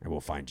 I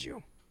will find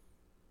you.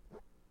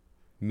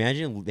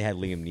 Imagine they had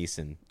Liam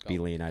Neeson be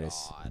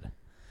Leonidas. God.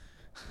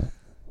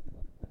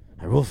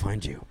 I will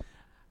find you.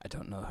 I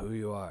don't know who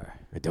you are.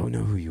 I don't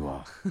know who you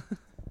are.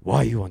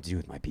 Why you want to do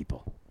with my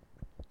people.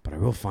 But I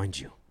will find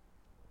you.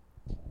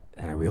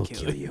 And I will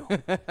kill you.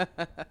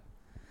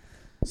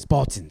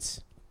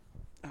 Spartans,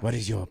 what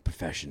is your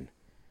profession?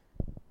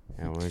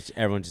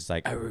 Everyone's just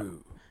like,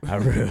 Aru.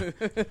 Aru.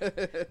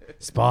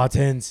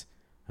 Spartans,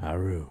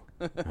 Aru.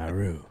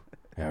 Aru.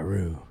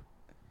 Aru.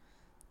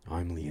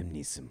 I'm Liam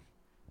Neeson.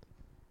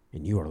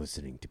 And you are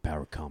listening to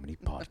Power Comedy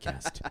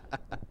Podcast.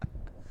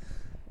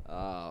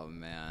 Oh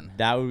man,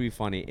 That would be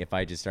funny if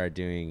I just started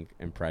doing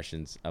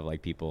impressions of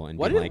like people and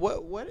what being is,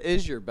 what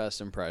is your best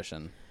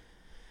impression?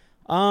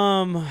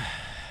 my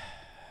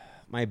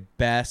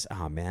best.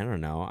 Oh man, I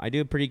don't know. I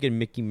do a pretty good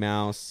Mickey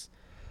Mouse.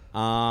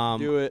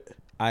 Do it.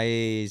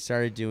 I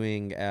started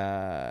doing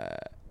an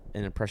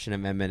impression of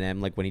Eminem,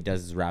 like when he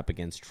does his rap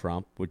against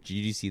Trump. Did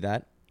you see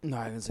that? No,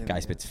 I haven't seen Guy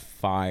that. spits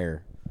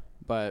fire.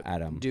 But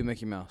at him. do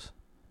Mickey Mouse.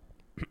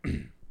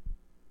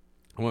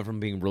 I went from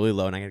being really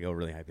low and I gotta go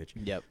really high pitch.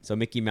 Yep. So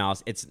Mickey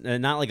Mouse, it's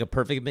not like a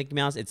perfect Mickey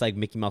Mouse. It's like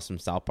Mickey Mouse from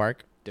South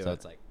Park. Do so it.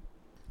 it's like,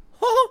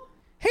 oh,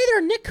 hey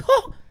there, Nick.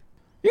 Oh,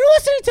 you're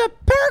listening to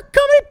Power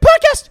Comedy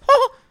Podcast.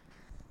 Oh,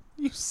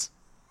 You s-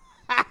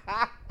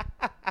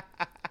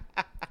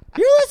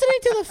 you're listening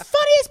to the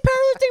funniest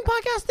powerlifting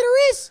podcast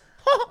there is.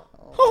 Oh,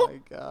 oh my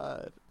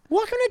god.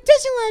 welcome to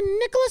Disneyland,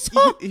 Nicholas.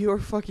 Oh. You're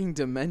fucking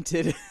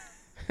demented.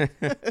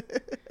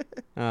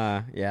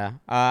 Yeah.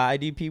 I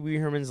do Pee Wee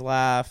Herman's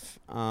laugh.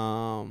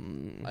 I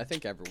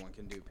think everyone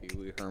can do Pee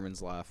Wee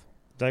Herman's laugh.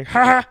 Like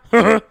ha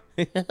ha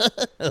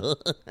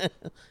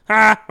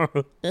ha,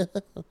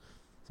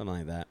 something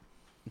like that.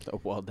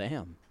 Oh, well,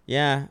 damn.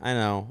 Yeah, I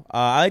know.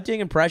 I like doing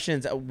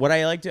impressions. I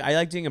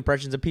like doing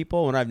impressions of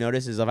people. What I've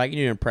noticed is if I can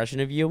do an impression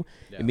of you,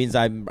 it means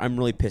I'm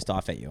really pissed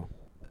off at you.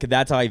 'Cause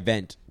that's how I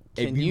vent.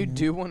 Can you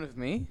do one of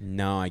me?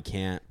 No, I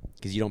can't.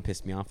 Because you don't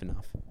piss me off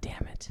enough.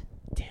 Damn it.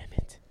 Damn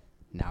it.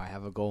 Now I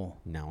have a goal.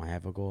 Now I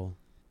have a goal.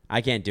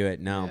 I can't do it.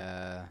 No.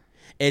 Yeah.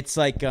 It's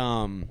like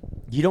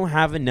you don't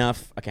have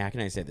enough. Okay, how can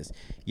I say this?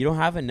 You don't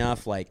have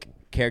enough like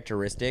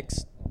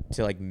characteristics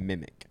to like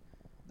mimic.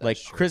 That's like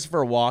true.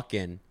 Christopher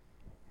Walken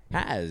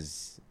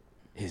has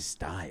his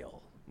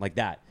style like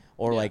that,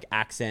 or Yeah. like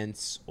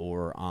accents,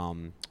 or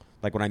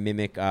like when I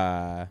mimic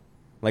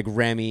like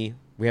Remy.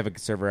 We have a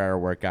server at our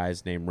work,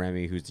 guys, named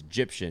Remy, who's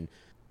Egyptian.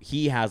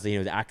 He has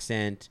his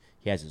accent.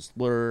 He has his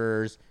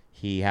slurs.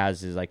 He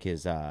has his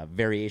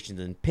variations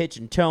in pitch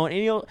and tone,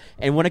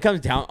 and when it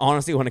comes down,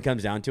 honestly, when it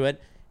comes down to it,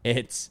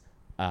 it's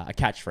a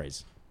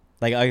catchphrase,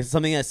 like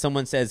something that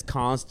someone says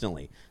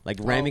constantly. Like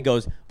Ramy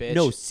goes, bitch.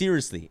 "No,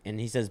 seriously," and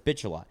he says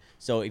 "bitch" a lot.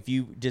 So if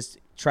you just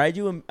try to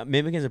do a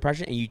mimic his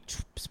impression and you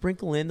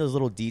sprinkle in those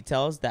little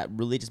details that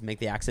really just make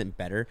the accent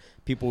better,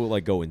 people will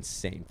like go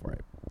insane for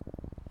it.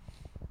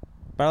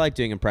 But I like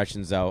doing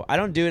impressions though. I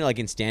don't do it like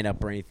in stand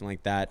up or anything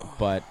like that,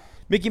 but.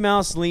 Mickey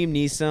Mouse, Liam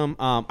Neeson.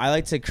 I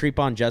like to creep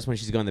on Jess when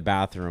she's going to the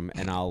bathroom,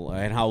 and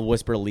I'll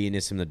whisper Liam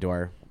Neeson in the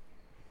door,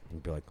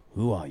 and be like,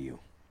 "Who are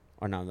you?"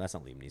 Or no, that's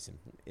not Liam Neeson.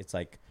 It's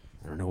like,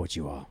 I don't know what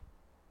you are,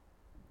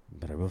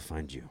 but I will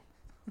find you.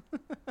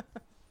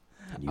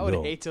 And I would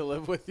hate to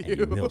live with and you.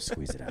 you will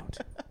squeeze it out.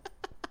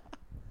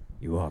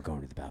 You are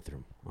going to the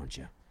bathroom, aren't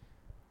you?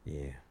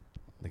 Yeah.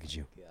 Look at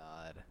you.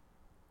 God.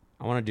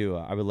 I want to do.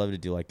 I would love to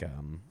do like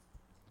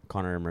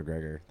Conor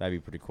McGregor. That'd be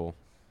pretty cool.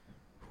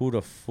 Who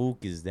the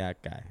fuck is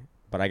that guy?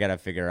 But I gotta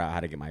figure out how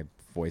to get my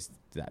voice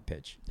to that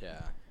pitch.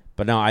 Yeah.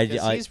 But no,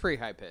 He's pretty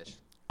high pitched.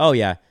 Oh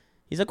yeah,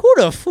 he's like, who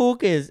the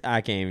fuck is?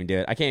 I can't even do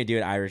it. I can't even do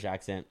an Irish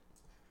accent.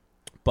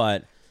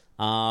 But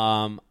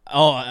one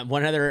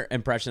other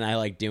impression I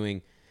like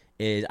doing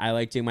is I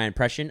like doing my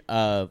impression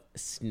of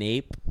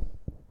Snape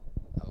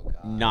Oh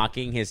God.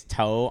 knocking his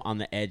toe on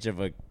the edge of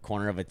a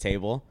corner of a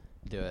table.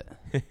 Do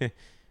it.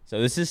 So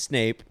this is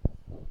Snape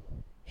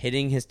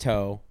hitting his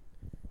toe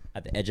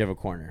at the edge of a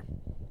corner.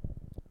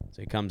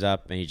 So he comes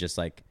up and he's just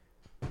like,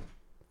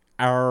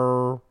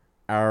 arr,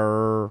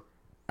 arr,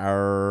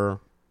 arr,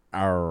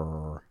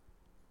 arr.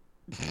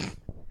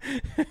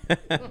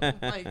 Oh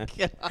my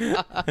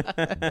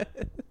God.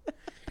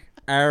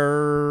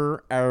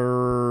 Arr,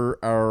 arr,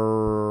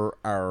 arr,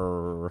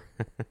 arr.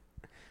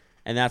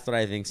 And that's what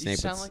I think You Snape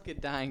sound is. like a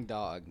dying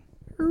dog.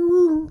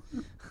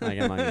 Like,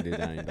 I'm not going to do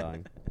that,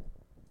 dog.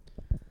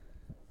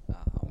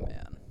 Oh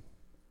man.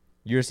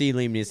 You ever see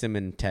Liam Neeson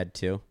in Ted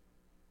 2?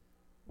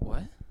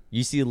 What?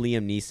 You see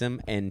Liam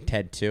Neeson in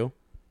Ted 2?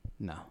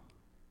 No.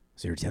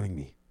 So you're telling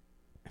me,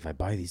 if I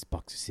buy these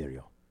boxes of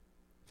cereal,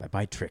 if I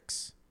buy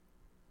tricks,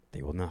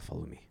 they will not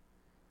follow me.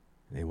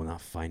 They will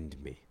not find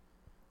me.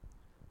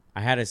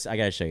 I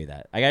gotta show you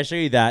that. I gotta show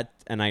you that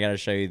and I gotta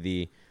show you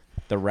the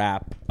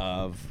rap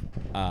of.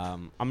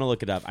 I'm gonna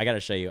look it up. I gotta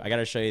show you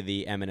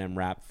the Eminem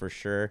rap for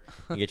sure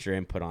and get your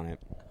input on it.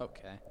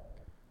 Okay.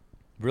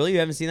 Really, you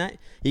haven't seen that?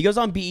 He goes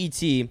on BET.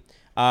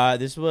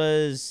 This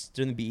was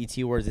during the BET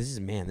Awards. This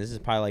is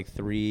probably like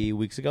 3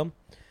 weeks ago,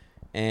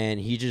 and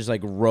he just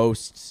like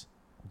roasts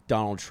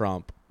Donald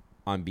Trump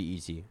on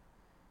BET.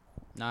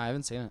 No, I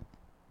haven't seen it.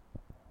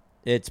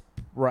 It's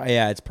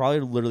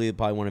probably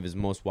one of his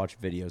most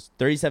watched videos.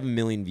 37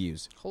 million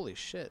views. Holy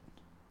shit.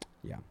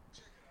 Yeah.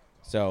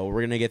 So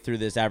we're gonna get through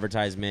this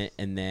advertisement,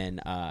 and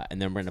then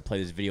we're gonna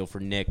play this video for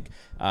Nick.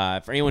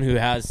 For anyone who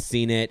has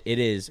seen it, it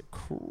is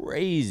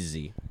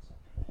crazy.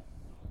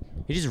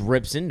 He just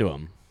rips into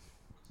him.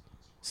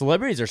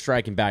 Celebrities are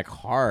striking back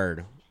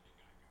hard.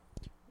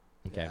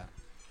 Okay. Yeah.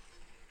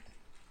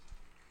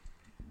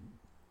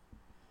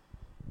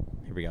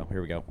 Here we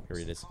go. Here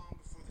it is.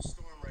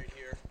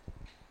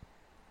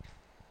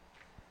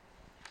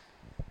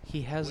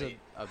 He has a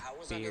how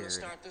was I beard. gonna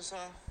start this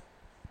off?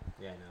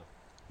 Yeah, I know.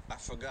 I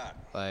forgot.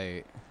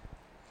 Like,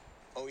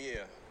 Oh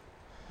yeah.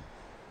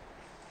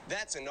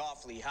 That's an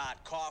awfully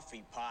hot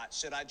coffee pot.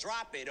 Should I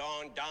drop it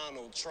on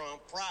Donald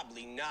Trump?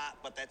 Probably not,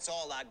 but that's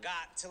all I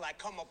got till I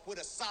come up with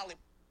a solid.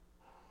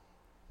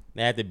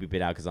 They had to beep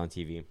it out because on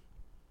TV.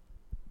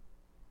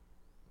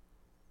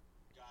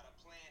 Got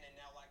a plan and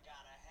now I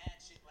got a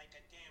hatchet like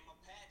a damn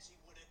Apache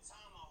with a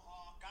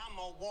tomahawk.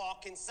 I'ma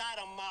walk inside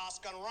a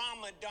mosque on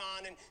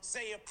Ramadan and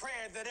say a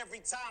prayer that every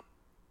time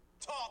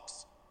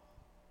talks,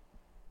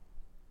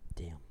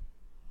 Damn.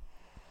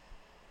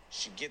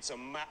 she gets a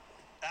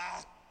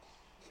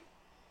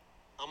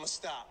I'ma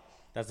stop.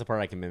 That's the part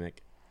I can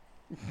mimic.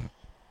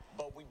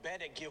 But we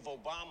better give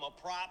Obama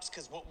props,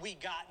 cause what we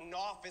got in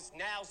office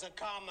now's a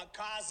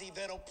kamikaze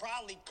that'll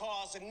probably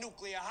cause a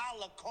nuclear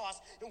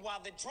holocaust. And while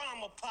the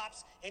drama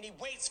pops and he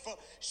waits for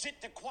shit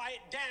to quiet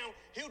down,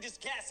 he'll just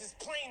gas his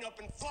plane up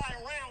and fly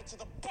around till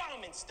the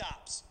bombing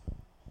stops.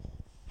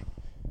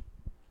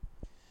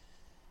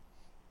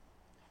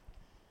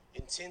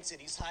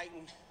 Intensity's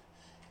heightened,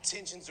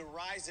 tensions are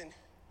rising.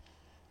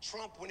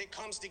 Trump, when it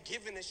comes to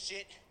giving a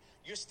shit,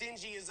 you're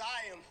stingy as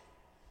I am.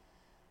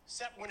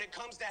 Except when it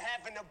comes to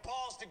having the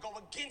balls to go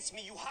against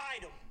me, you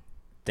hide them.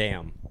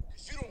 Damn.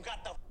 Cause you don't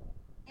got the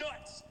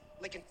nuts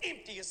like an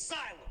empty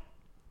asylum.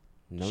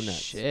 No nuts.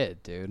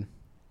 shit, dude.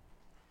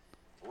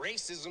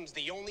 Racism's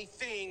the only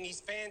thing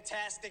he's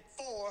fantastic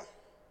for.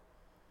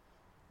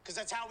 Cause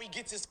that's how he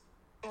gets his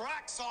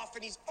rocks off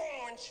and he's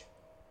orange.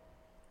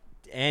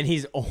 And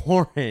he's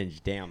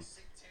orange. Damn.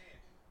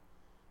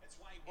 That's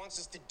why he wants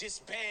us to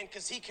disband,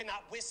 cause he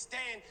cannot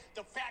withstand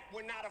the fact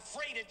we're not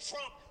afraid of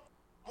Trump.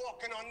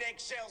 Walking on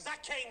eggshells, I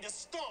came to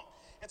stomp.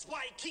 That's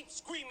why he keeps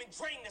screaming,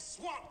 drain the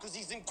swamp, cause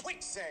he's in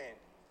quicksand.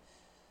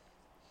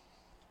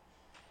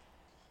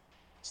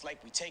 It's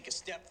like we take a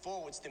step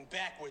forwards, then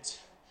backwards.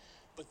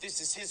 But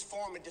this is his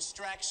form of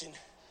distraction.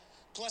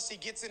 Plus, he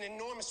gets an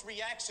enormous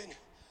reaction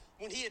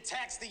when he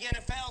attacks the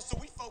NFL, so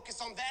we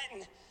focus on that.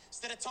 And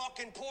instead of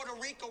talking Puerto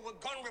Rico with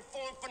gun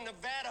reform from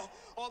Nevada,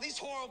 all these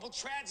horrible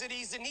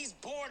tragedies, and he's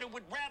bored and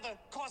would rather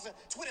cause a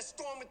Twitter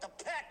storm at the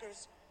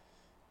Packers.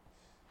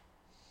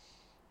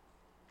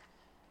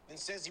 Then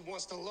says he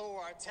wants to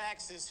lower our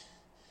taxes.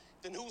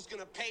 Then who's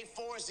gonna pay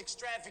for his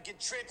extravagant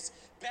trips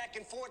back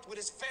and forth with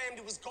his fam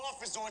to his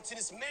golf resorts and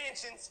his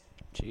mansions?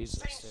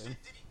 Jesus, Same dude.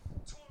 shit that he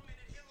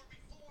tormented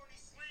Hillary for and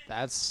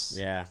he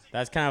slammed.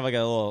 That's kind of like a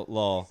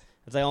little.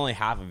 It's like only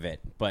half of it,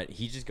 but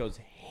he just goes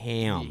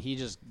ham. He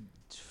just.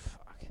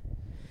 Fuck.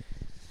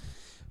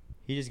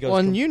 He just goes. Well,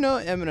 and you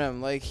know Eminem,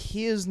 like,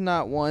 he is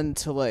not one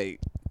to, like,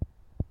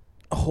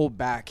 hold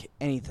back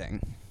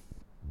anything.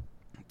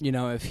 You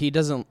know, if he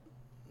doesn't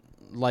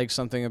like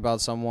something about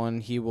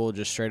someone, he will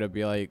just straight up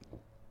be like,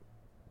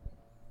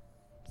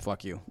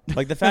 fuck you.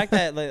 Like the fact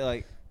that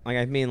like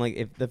I mean,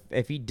 like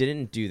if he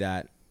didn't do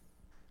that,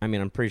 I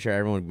mean, I'm pretty sure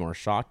everyone would be more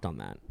shocked on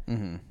that.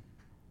 Mm-hmm.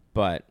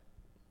 But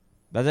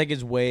that's like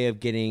his way of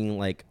getting,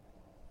 like,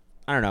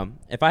 I don't know.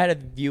 If I had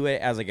to view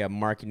it as like a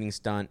marketing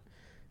stunt,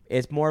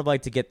 it's more of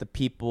like to get the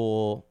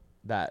people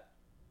that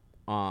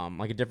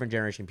like a different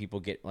generation of people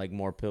get like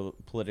more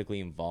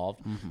politically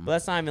involved. Mm-hmm. But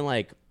that's not even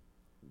like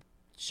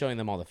showing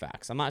them all the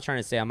facts. I'm not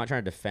trying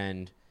to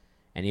defend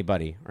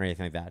anybody or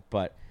anything like that,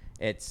 but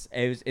it's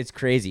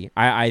crazy.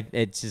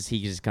 It's just,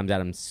 he just comes at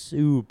him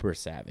super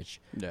savage.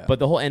 Yeah. But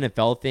the whole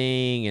NFL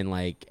thing and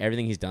like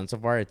everything he's done so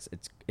far, it's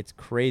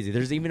crazy.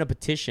 There's even a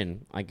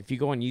petition. Like if you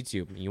go on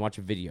YouTube and you watch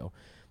a video,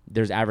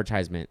 there's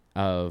advertisement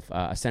of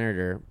a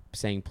senator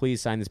saying,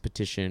 "Please sign this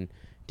petition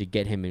to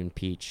get him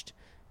impeached."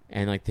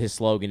 And like his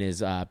slogan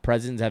is,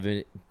 "Presidents have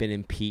been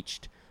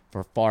impeached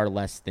for far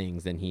less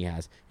things than he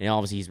has." And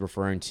obviously he's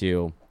referring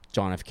to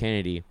John F.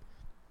 Kennedy.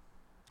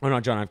 Oh,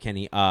 not John F.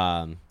 Kennedy.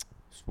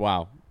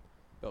 Wow.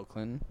 Bill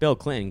Clinton. Bill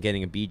Clinton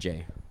getting a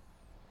BJ.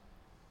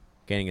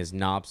 Getting his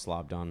knob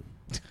slobbed on.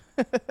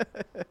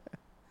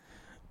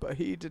 But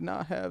he did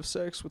not have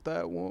sex with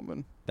that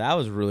woman. That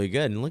was really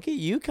good. And look at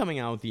you coming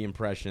out with the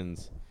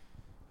impressions.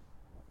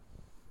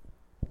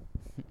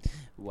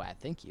 Why,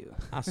 thank you.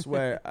 I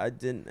swear I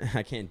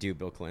can't do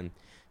Bill Clinton.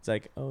 It's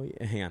like, oh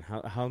yeah, hang on.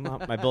 How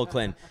not my Bill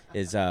Clinton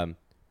is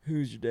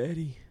who's your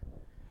daddy?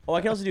 Oh,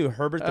 I can also do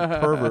Herbert the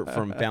Pervert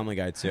from Family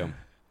Guy too.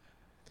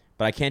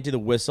 But I can't do the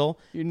whistle.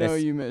 You know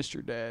you missed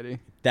your daddy.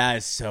 That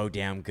is so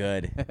damn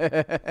good.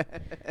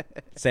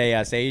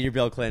 Say your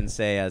Bill Clinton.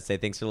 Say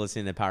thanks for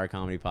listening to the Power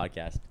Comedy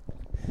Podcast.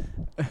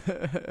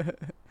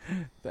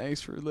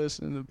 Thanks for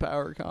listening to the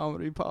Power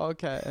Comedy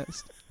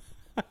Podcast.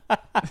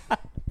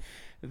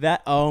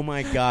 That, oh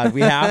my God, we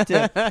have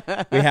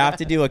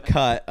to do a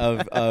cut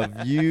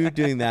of you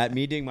doing that,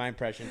 me doing my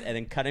impression, and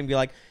then cut and be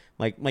like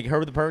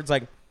Herbert the Pervert's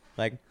like,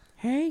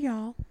 hey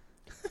y'all,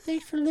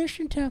 thanks for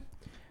listening to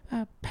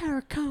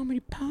Power Comedy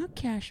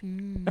Podcast.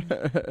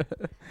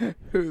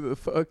 Who the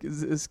fuck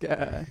is this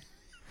guy?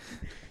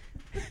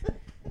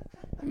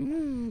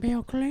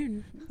 Bill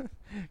Clinton.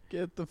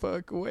 Get the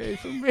fuck away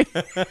from me.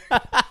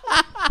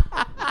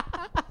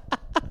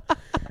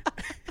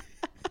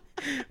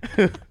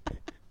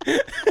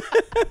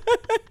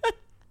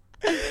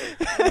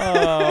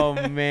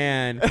 Oh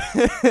man!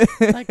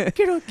 Like,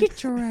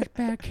 get your ass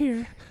back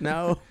here.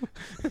 No.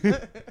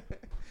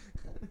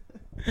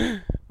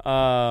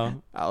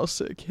 I'll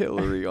sick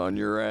Hillary on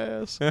your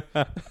ass.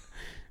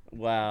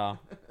 Wow.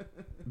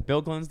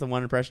 Bill Clinton's the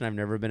one impression I've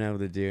never been able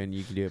to do, and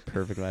you can do it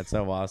perfectly. That's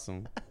so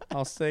awesome.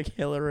 I'll sick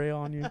Hillary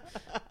on you.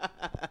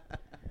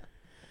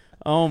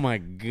 Oh my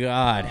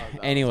God. Oh,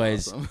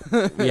 anyways,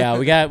 awesome. Yeah,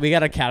 we got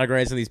to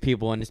categorize some of these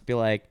people and just be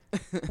like,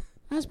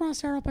 I just want to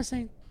start off by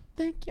saying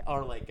thank you,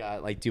 or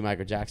like do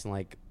Michael Jackson,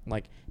 like,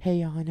 hey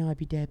y'all, I know I'd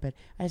be dead, but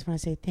I just want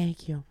to say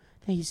thank you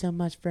so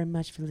much, very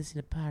much for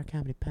listening to Power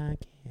Comedy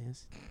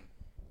Podcast.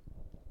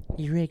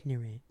 You're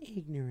ignorant.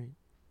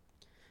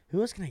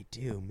 Who else can I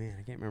do? Man,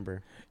 I can't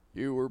remember.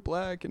 You were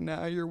black and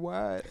now you're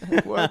white.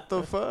 What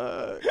the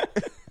fuck?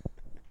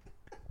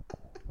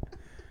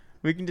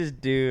 We can just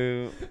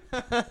do.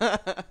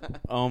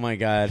 Oh my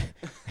God!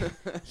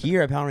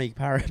 Here at Power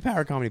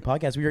Comedy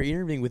Podcast, we are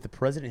interviewing with the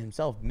president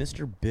himself,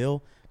 Mr.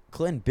 Bill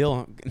Clinton.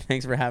 Bill,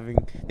 thanks for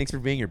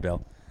being here,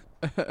 Bill.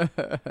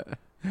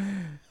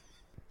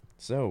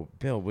 So,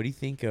 Bill, what do you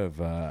think of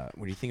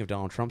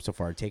Donald Trump so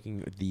far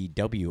taking the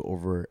W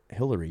over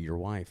Hillary, your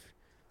wife?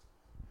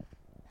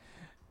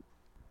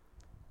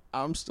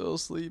 I'm still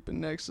sleeping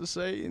next to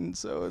Satan,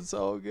 so it's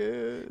all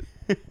good.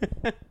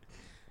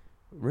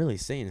 Really,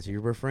 Satan? So you're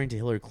referring to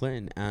Hillary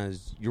Clinton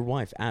as your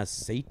wife as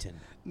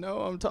Satan? No,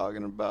 I'm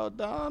talking about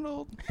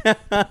Donald.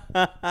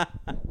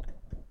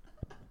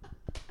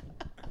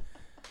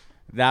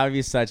 That would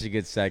be such a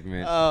good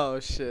segment. Oh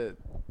shit!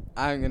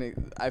 I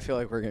feel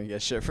like we're gonna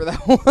get shit for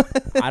that one.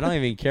 I don't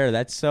even care.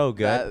 That's so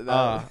good.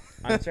 I'm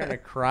starting to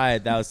cry.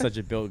 That was such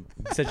a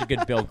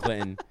good Bill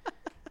Clinton.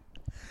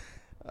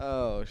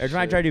 Oh shit! Every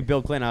time I try to do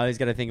Bill Clinton, I always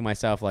got to think of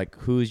myself like,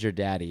 "Who's your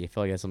daddy?" I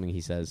feel like that's something he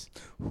says.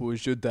 Who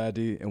is your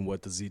daddy and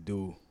what does he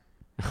do?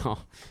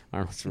 Oh,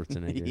 Arnold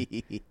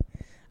Schwarzenegger.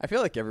 I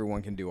feel like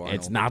everyone can do Arnold.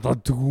 It's not a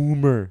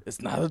tumor.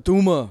 It's not a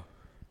tumor.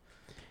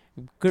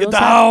 Girls Get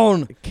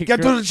down!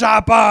 Get to the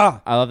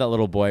chopper! I love that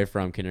little boy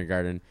from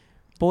kindergarten.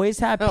 Boys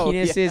have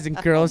penises and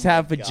girls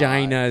have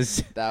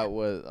vaginas. That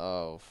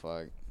was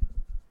fuck.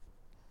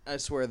 I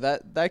swear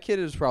that kid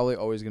is probably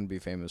always gonna be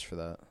famous for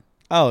that.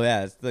 Oh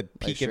yeah, it's the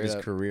peak straight of his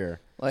up.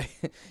 career. Like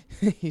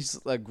he's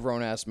a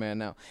grown ass man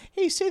now.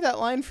 Hey, say that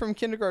line from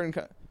kindergarten.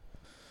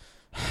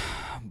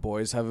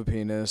 Boys have a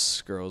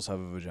penis, girls have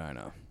a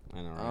vagina.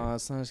 I know, right? Oh,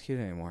 that's not as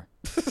cute anymore.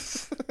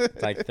 It's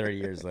like 30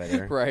 years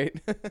later. Right.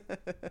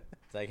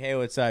 It's like, hey,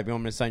 what's up? You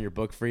want me to sign your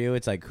book for you?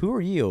 It's like, who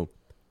are you?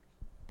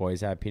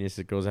 Boys have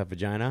penises, girls have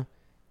vagina.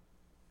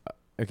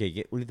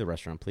 Okay, leave the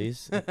restaurant,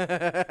 please. Get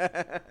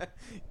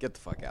the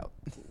fuck out.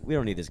 We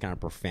don't need this kind of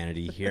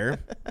profanity here,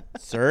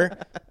 sir.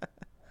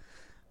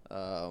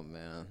 Oh,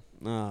 man.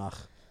 Ugh.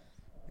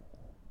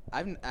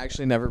 I've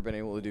actually never been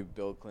able to do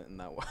Bill Clinton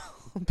that well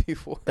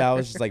before. That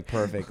was just like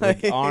perfect.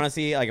 Like,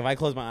 honestly, like if I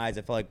close my eyes,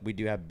 I feel like we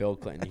do have Bill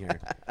Clinton here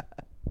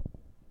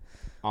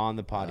on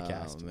the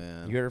podcast. Oh,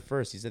 man. You heard it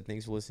first. He said,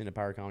 thanks for listening to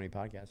Power Comedy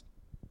Podcast.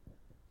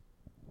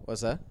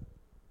 What's that?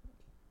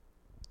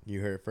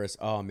 You heard it first.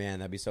 Oh, man,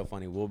 that'd be so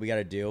funny. What we got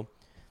to do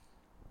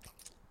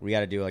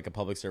like a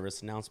public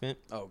service announcement.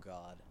 Oh,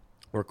 God.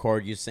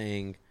 Record you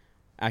saying,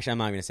 actually, I'm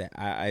not going to say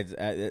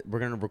it. We're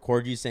going to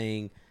record you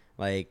saying,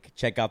 like,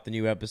 check out the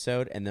new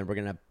episode, and then we're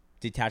going to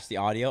detach the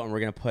audio, and we're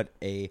going to put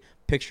a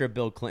picture of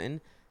Bill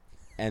Clinton,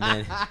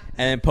 and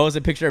then post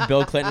a picture of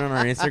Bill Clinton on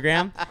our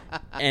Instagram,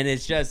 and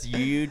it's just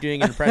you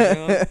doing an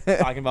impression of him,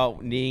 talking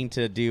about needing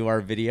to do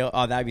our video.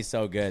 Oh, that'd be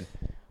so good.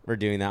 We're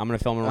doing that. I'm going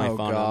to film it on my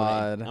phone.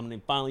 God. I'm going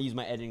to finally use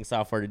my editing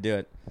software to do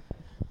it.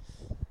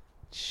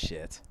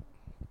 Shit.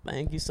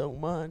 Thank you so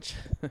much.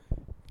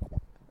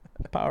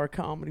 Power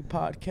Comedy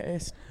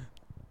Podcast.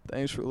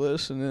 Thanks for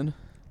listening,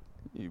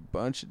 you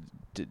bunch of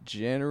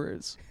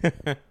degenerates.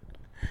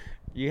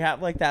 You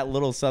have like that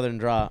little southern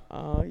draw.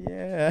 Oh,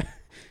 yeah.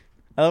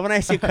 I love when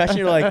I see a question,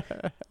 you're like,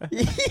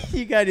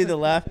 you got to do the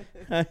laugh.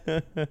 Can't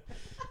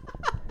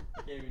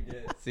even do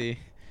it. See?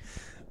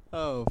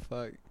 Oh,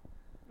 fuck.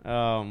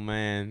 Oh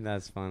man,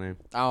 that's funny.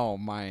 Oh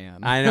man.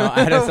 I know. I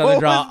had a southern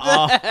draw.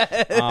 What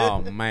was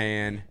Oh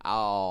man.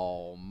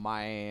 Oh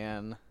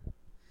man.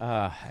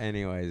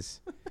 Anyways,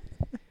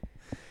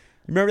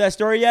 remember that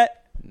story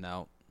yet?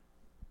 No,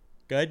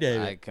 God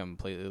damn I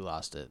completely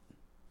lost it.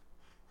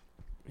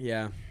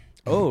 Yeah.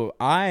 Oh,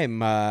 I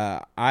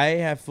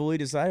have fully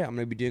decided I'm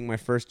going to be doing my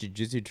first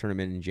jiu-jitsu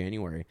tournament in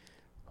January.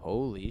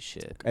 Holy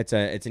shit.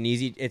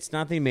 It's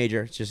nothing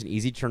major. It's just an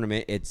easy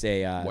tournament. It's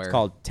it's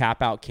called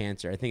Tap Out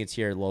Cancer. I think it's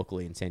here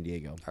locally in San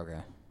Diego. Okay.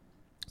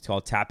 It's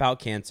called Tap Out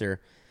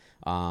Cancer.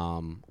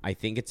 I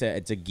think it's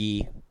a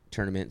gi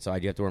tournament, so I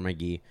do have to wear my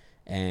gi.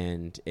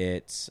 And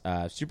it's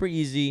super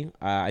easy.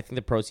 I think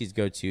the proceeds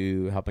go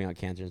to helping out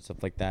cancer and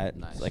stuff like that.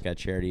 Nice. It's like a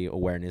charity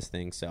awareness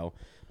thing. So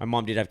my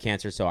mom did have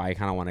cancer, so I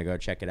kind of want to go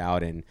check it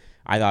out. And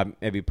I thought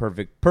it'd be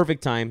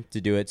perfect time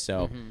to do it.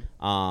 So,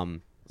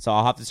 so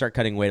I'll have to start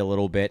cutting weight a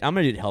little bit. I'm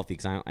gonna do it healthy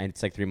because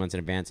it's like 3 months in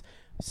advance.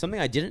 Something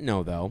I didn't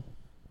know though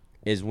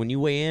is when you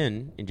weigh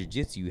in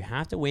jiu-jitsu, you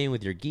have to weigh in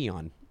with your gi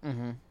on.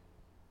 Mm-hmm.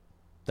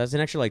 That's an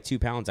extra like 2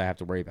 pounds I have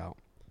to worry about.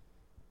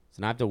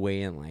 So I have to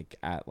weigh in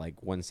at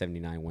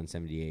 179,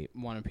 178.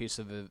 Want a piece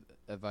of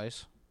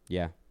advice?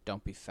 Yeah.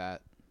 Don't be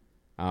fat.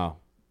 Oh,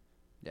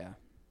 Yeah.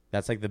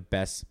 that's like the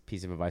best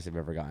piece of advice I've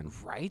ever gotten.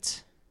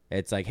 Right?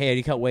 It's like, hey, how do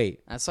you cut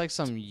weight? That's like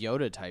some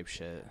Yoda type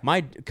shit.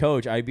 My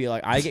coach, I'd be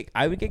like,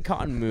 I would get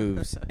caught in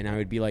moves, and I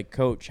would be like,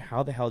 Coach,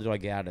 how the hell do I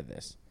get out of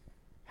this?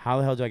 How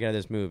the hell do I get out of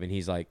this move? And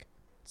he's like,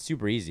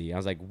 super easy. I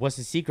was like, what's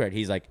the secret?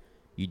 He's like,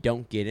 you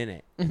don't get in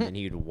it, and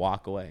he would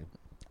walk away.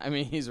 I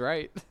mean, he's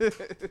right.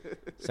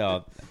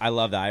 So I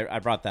love that. I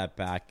brought that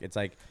back. It's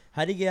like,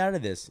 how do you get out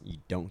of this? You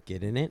don't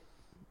get in it.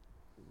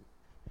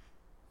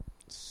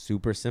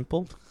 Super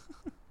simple.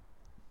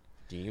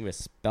 Do you need me to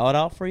spell it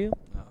out for you?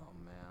 Oh,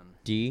 man.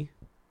 D-O-N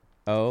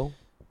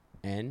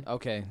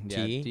Okay.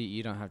 Yeah. T-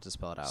 You don't have to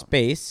spell it out.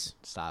 space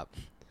Stop.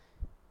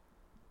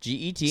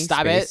 G-E-T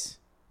Stop space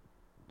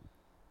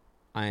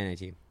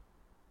I-N-I-T.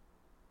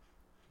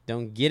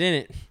 Don't get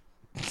in it.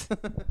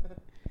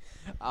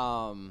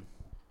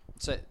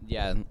 So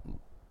yeah,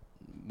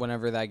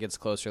 whenever that gets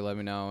closer, let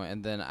me know.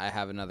 And then I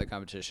have another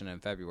competition in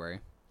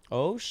February.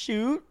 Oh,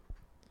 shoot.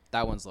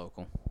 That one's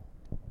local.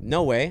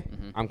 No way.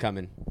 I'm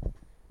coming.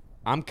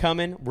 We're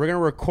going to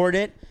record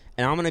it,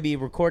 and I'm going to be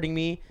recording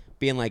me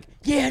being like,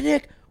 yeah,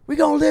 Nick, we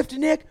going to lift it,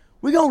 Nick.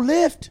 We going to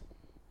lift.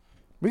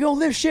 We going to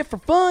lift shit for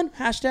fun.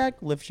 Hashtag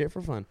lift shit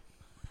for fun.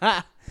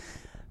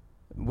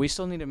 We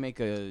still need to make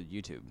a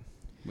YouTube.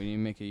 We need to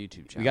make a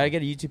YouTube channel. We got to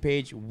get a YouTube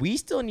page. We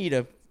still need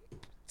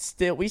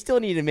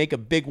to make a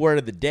big word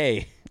of the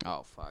day.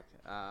 Oh, fuck.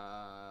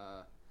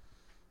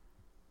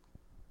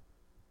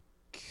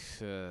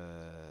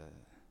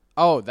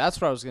 Oh, that's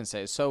what I was going to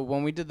say. So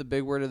when we did the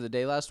big word of the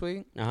day last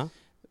week, Uh-huh.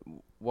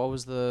 what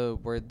was the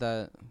word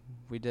that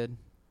we did?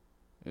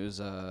 It was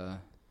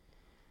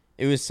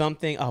It was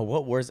something. Oh,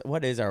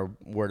 what is our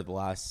word of the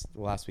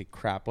last week?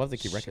 Crap. We'll have to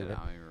keep record shit, of it.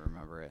 I don't even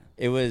remember it.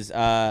 It was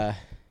I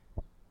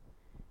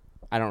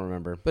don't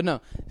remember. But no.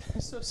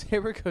 So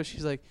Saber goes,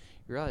 she's like,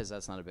 you realize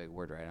that's not a big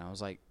word, right? And I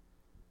was like,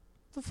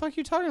 the fuck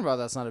you talking about?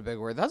 That's not a big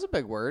word. That's a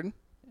big word.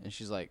 And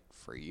she's like,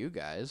 for you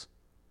guys.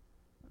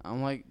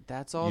 I'm like,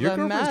 that's all Your that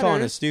girlfriend's matters.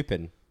 calling us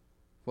stupid.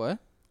 What?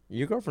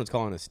 Your girlfriend's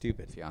calling us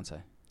stupid. Fiance.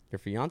 Your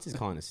fiance's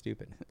calling us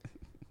stupid.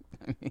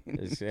 I mean,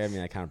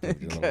 that kind of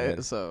proved it a little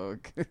bit. so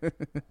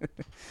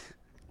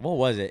What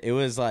was it? It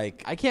was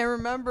like, I can't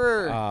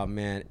remember. oh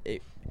man.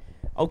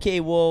 Okay,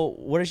 well,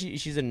 what is she?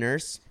 She's a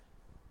nurse.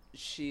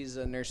 She's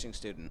a nursing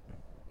student.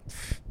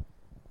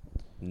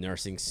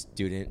 Nursing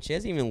student. She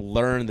hasn't even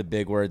learned the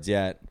big words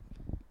yet.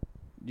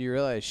 Do you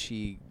realize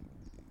she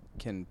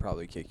can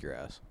probably kick your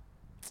ass?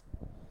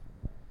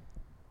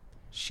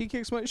 She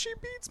beats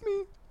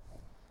me.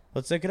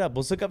 Let's look it up.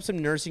 Let's look up some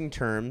nursing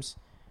terms,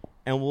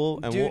 and we'll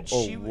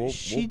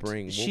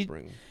bring.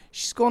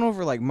 She's going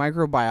over like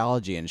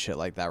microbiology and shit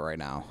like that right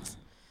now.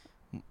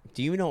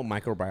 Do you know what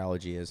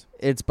microbiology is?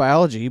 It's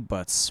biology,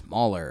 but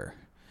smaller.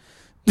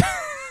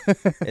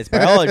 It's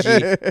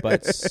biology,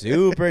 but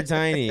super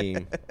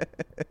tiny.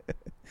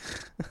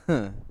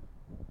 I'm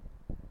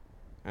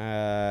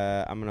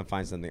gonna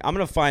find something. I'm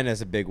gonna find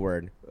us a big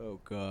word. Oh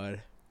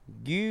God.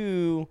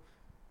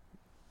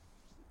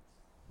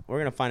 We're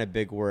gonna find a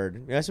big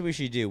word. That's what we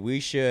should do. We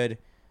should,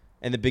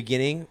 in the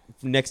beginning,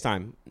 next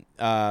time,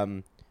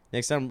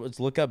 let's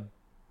look up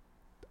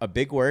a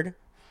big word,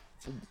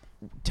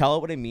 tell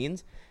it what it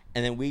means,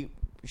 and then we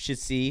should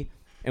see,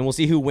 and we'll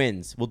see who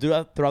wins. We'll do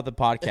that throughout the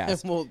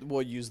podcast.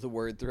 we'll use the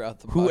word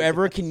throughout the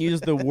Whoever podcast. can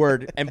use the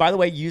word, and by the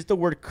way, use the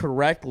word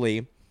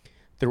correctly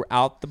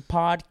throughout the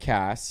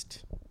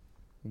podcast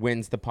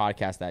wins the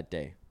podcast that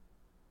day.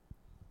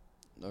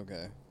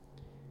 Okay.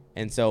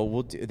 And so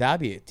we'll do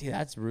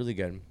that's really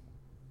good.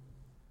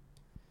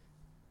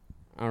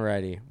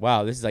 Alrighty.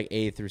 Wow, this is like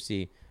A through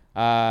C. So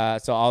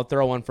I'll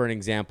throw one for an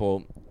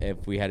example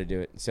if we had to do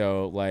it.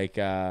 So like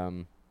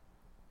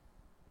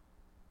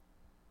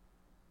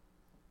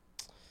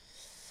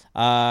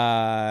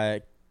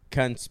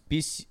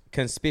conspicucent.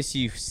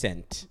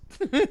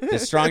 The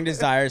strong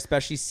desire,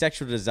 especially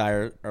sexual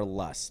desire or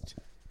lust.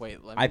 Wait,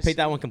 I picked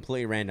that one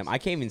completely random. I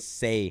can't even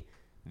say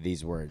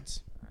these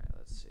words. All right,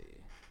 let's see.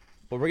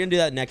 But we're gonna do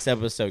that next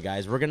episode,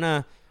 guys. We're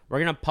gonna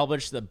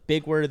publish the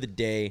big word of the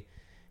day,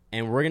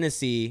 and we're gonna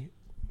see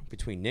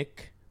between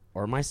Nick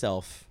or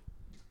myself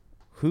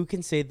who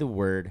can say the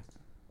word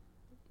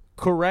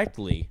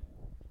correctly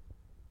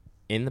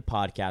in the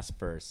podcast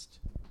first.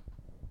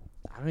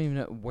 I don't even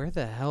know. Where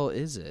the hell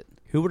is it?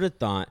 Who would have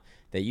thought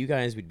that you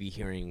guys would be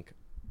hearing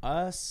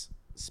us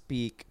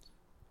speak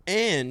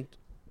and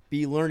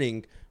be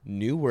learning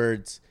new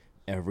words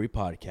every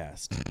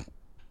podcast?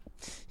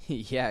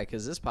 Yeah,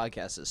 because this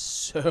podcast is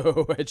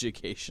so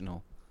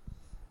educational.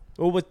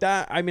 Well, with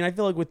that, I mean, I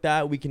feel like with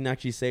that, we can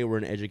actually say we're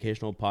an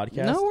educational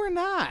podcast. No, we're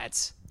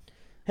not.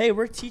 Hey,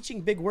 we're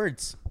teaching big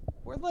words.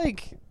 We're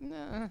like,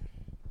 nah.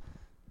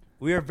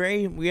 We're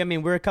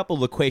a couple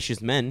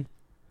loquacious men.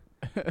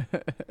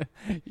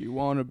 You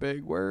want a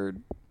big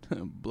word?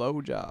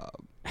 Blowjob.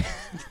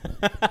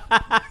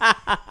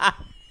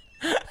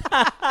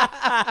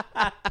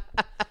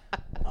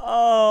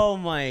 Oh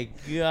my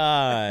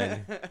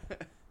god.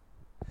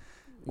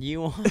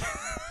 You want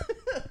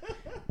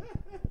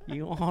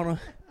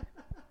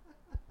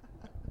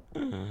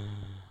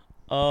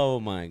Oh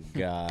my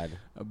god.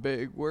 A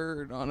big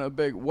word on a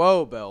big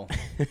whoa, Bill.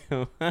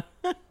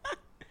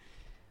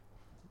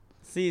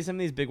 See, some of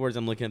these big words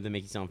I'm looking at that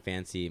make you sound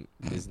fancy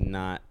is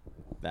not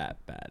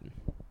that bad.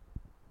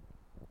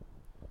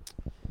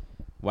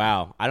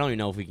 Wow, I don't even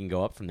know if we can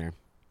go up from there.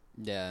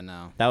 Yeah,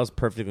 no. That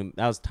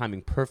was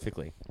timing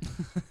perfectly.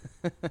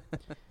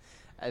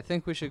 I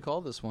think we should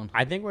call this one.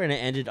 I think we're gonna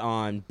end it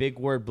on big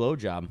word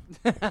blowjob.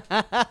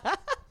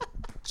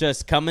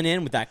 Just coming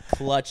in with that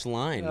clutch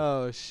line.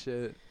 Oh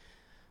shit.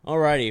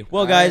 Alrighty.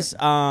 Well, guys,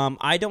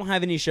 I don't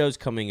have any shows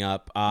coming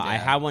up. I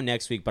Yeah. have one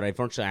next week, but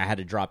unfortunately I had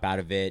to drop out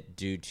of it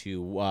due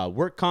to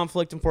work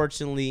conflict,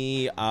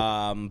 unfortunately.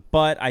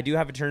 But I do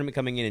have a tournament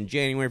coming in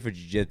January for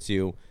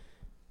Jiu-Jitsu.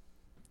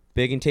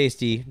 Big and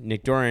tasty.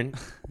 Nick Doran,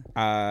 like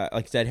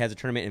I said, has a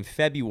tournament in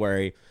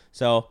February.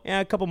 So,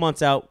 yeah, a couple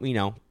months out,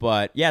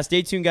 But, yeah,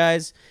 stay tuned,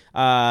 guys.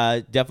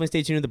 Definitely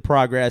stay tuned to the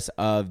progress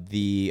of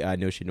the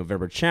No Shave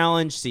November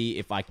Challenge. See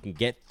if I can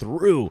get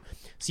through.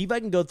 See if I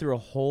can go through a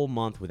whole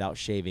month without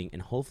shaving,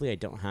 and hopefully I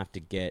don't have to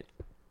get...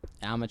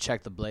 I'm going to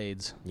check the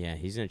blades. Yeah,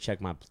 he's going to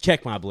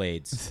check my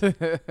blades.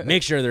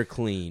 Make sure they're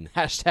clean.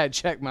 Hashtag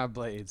check my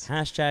blades.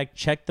 Hashtag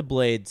check the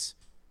blades.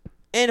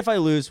 And if I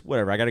lose,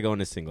 whatever. I got to go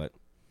in a singlet.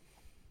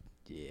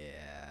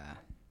 Yeah.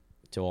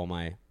 To all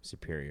my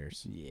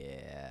superiors.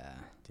 Yeah.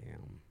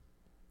 Damn.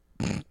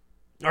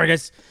 All right,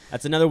 guys.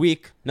 That's another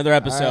week, another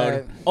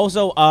episode. Right.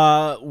 Also,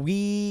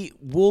 we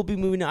will be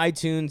moving to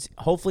iTunes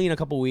hopefully in a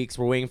couple weeks.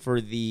 We're waiting for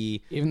the...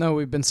 Even though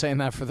we've been saying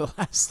that for the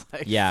last,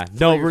 Yeah.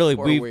 No, 3 or really.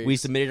 4 We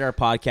weeks. submitted our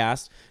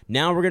podcast.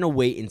 Now we're going to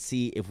wait and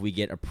see if we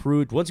get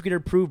approved. Once we get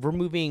approved, we're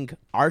moving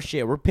our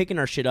shit. We're picking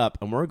our shit up,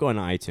 and we're going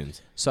to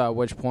iTunes. So at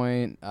which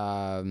point,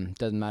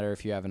 doesn't matter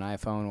if you have an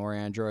iPhone or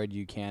Android,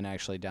 you can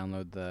actually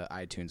download the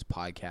iTunes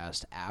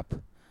podcast app.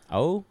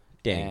 Oh,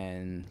 dang.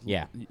 And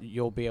Yeah.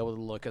 you'll be able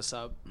to look us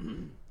up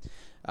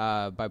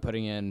by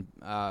putting in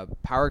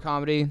Power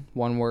Comedy,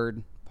 one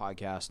word,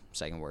 podcast,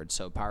 second word.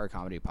 So Power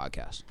Comedy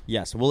Podcast.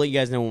 Yeah, so we'll let you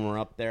guys know when we're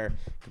up there.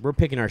 We're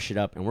picking our shit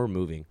up, and we're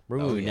moving. We're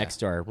Oh, moving yeah. next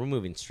door. We're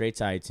moving straight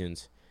to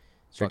iTunes.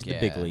 Straight Fuck to the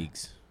big yeah.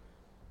 leagues.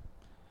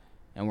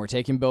 And we're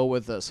taking Bill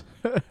with us.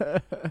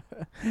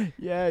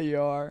 Yeah,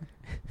 you are.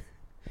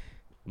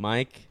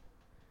 Mike,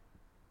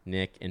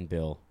 Nick, and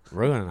Bill.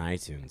 We're going on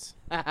iTunes.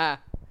 All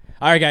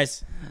right,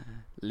 guys.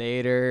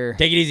 Later.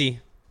 Take it easy.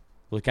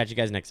 We'll catch you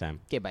guys next time.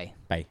 Okay, bye.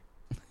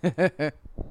 Bye.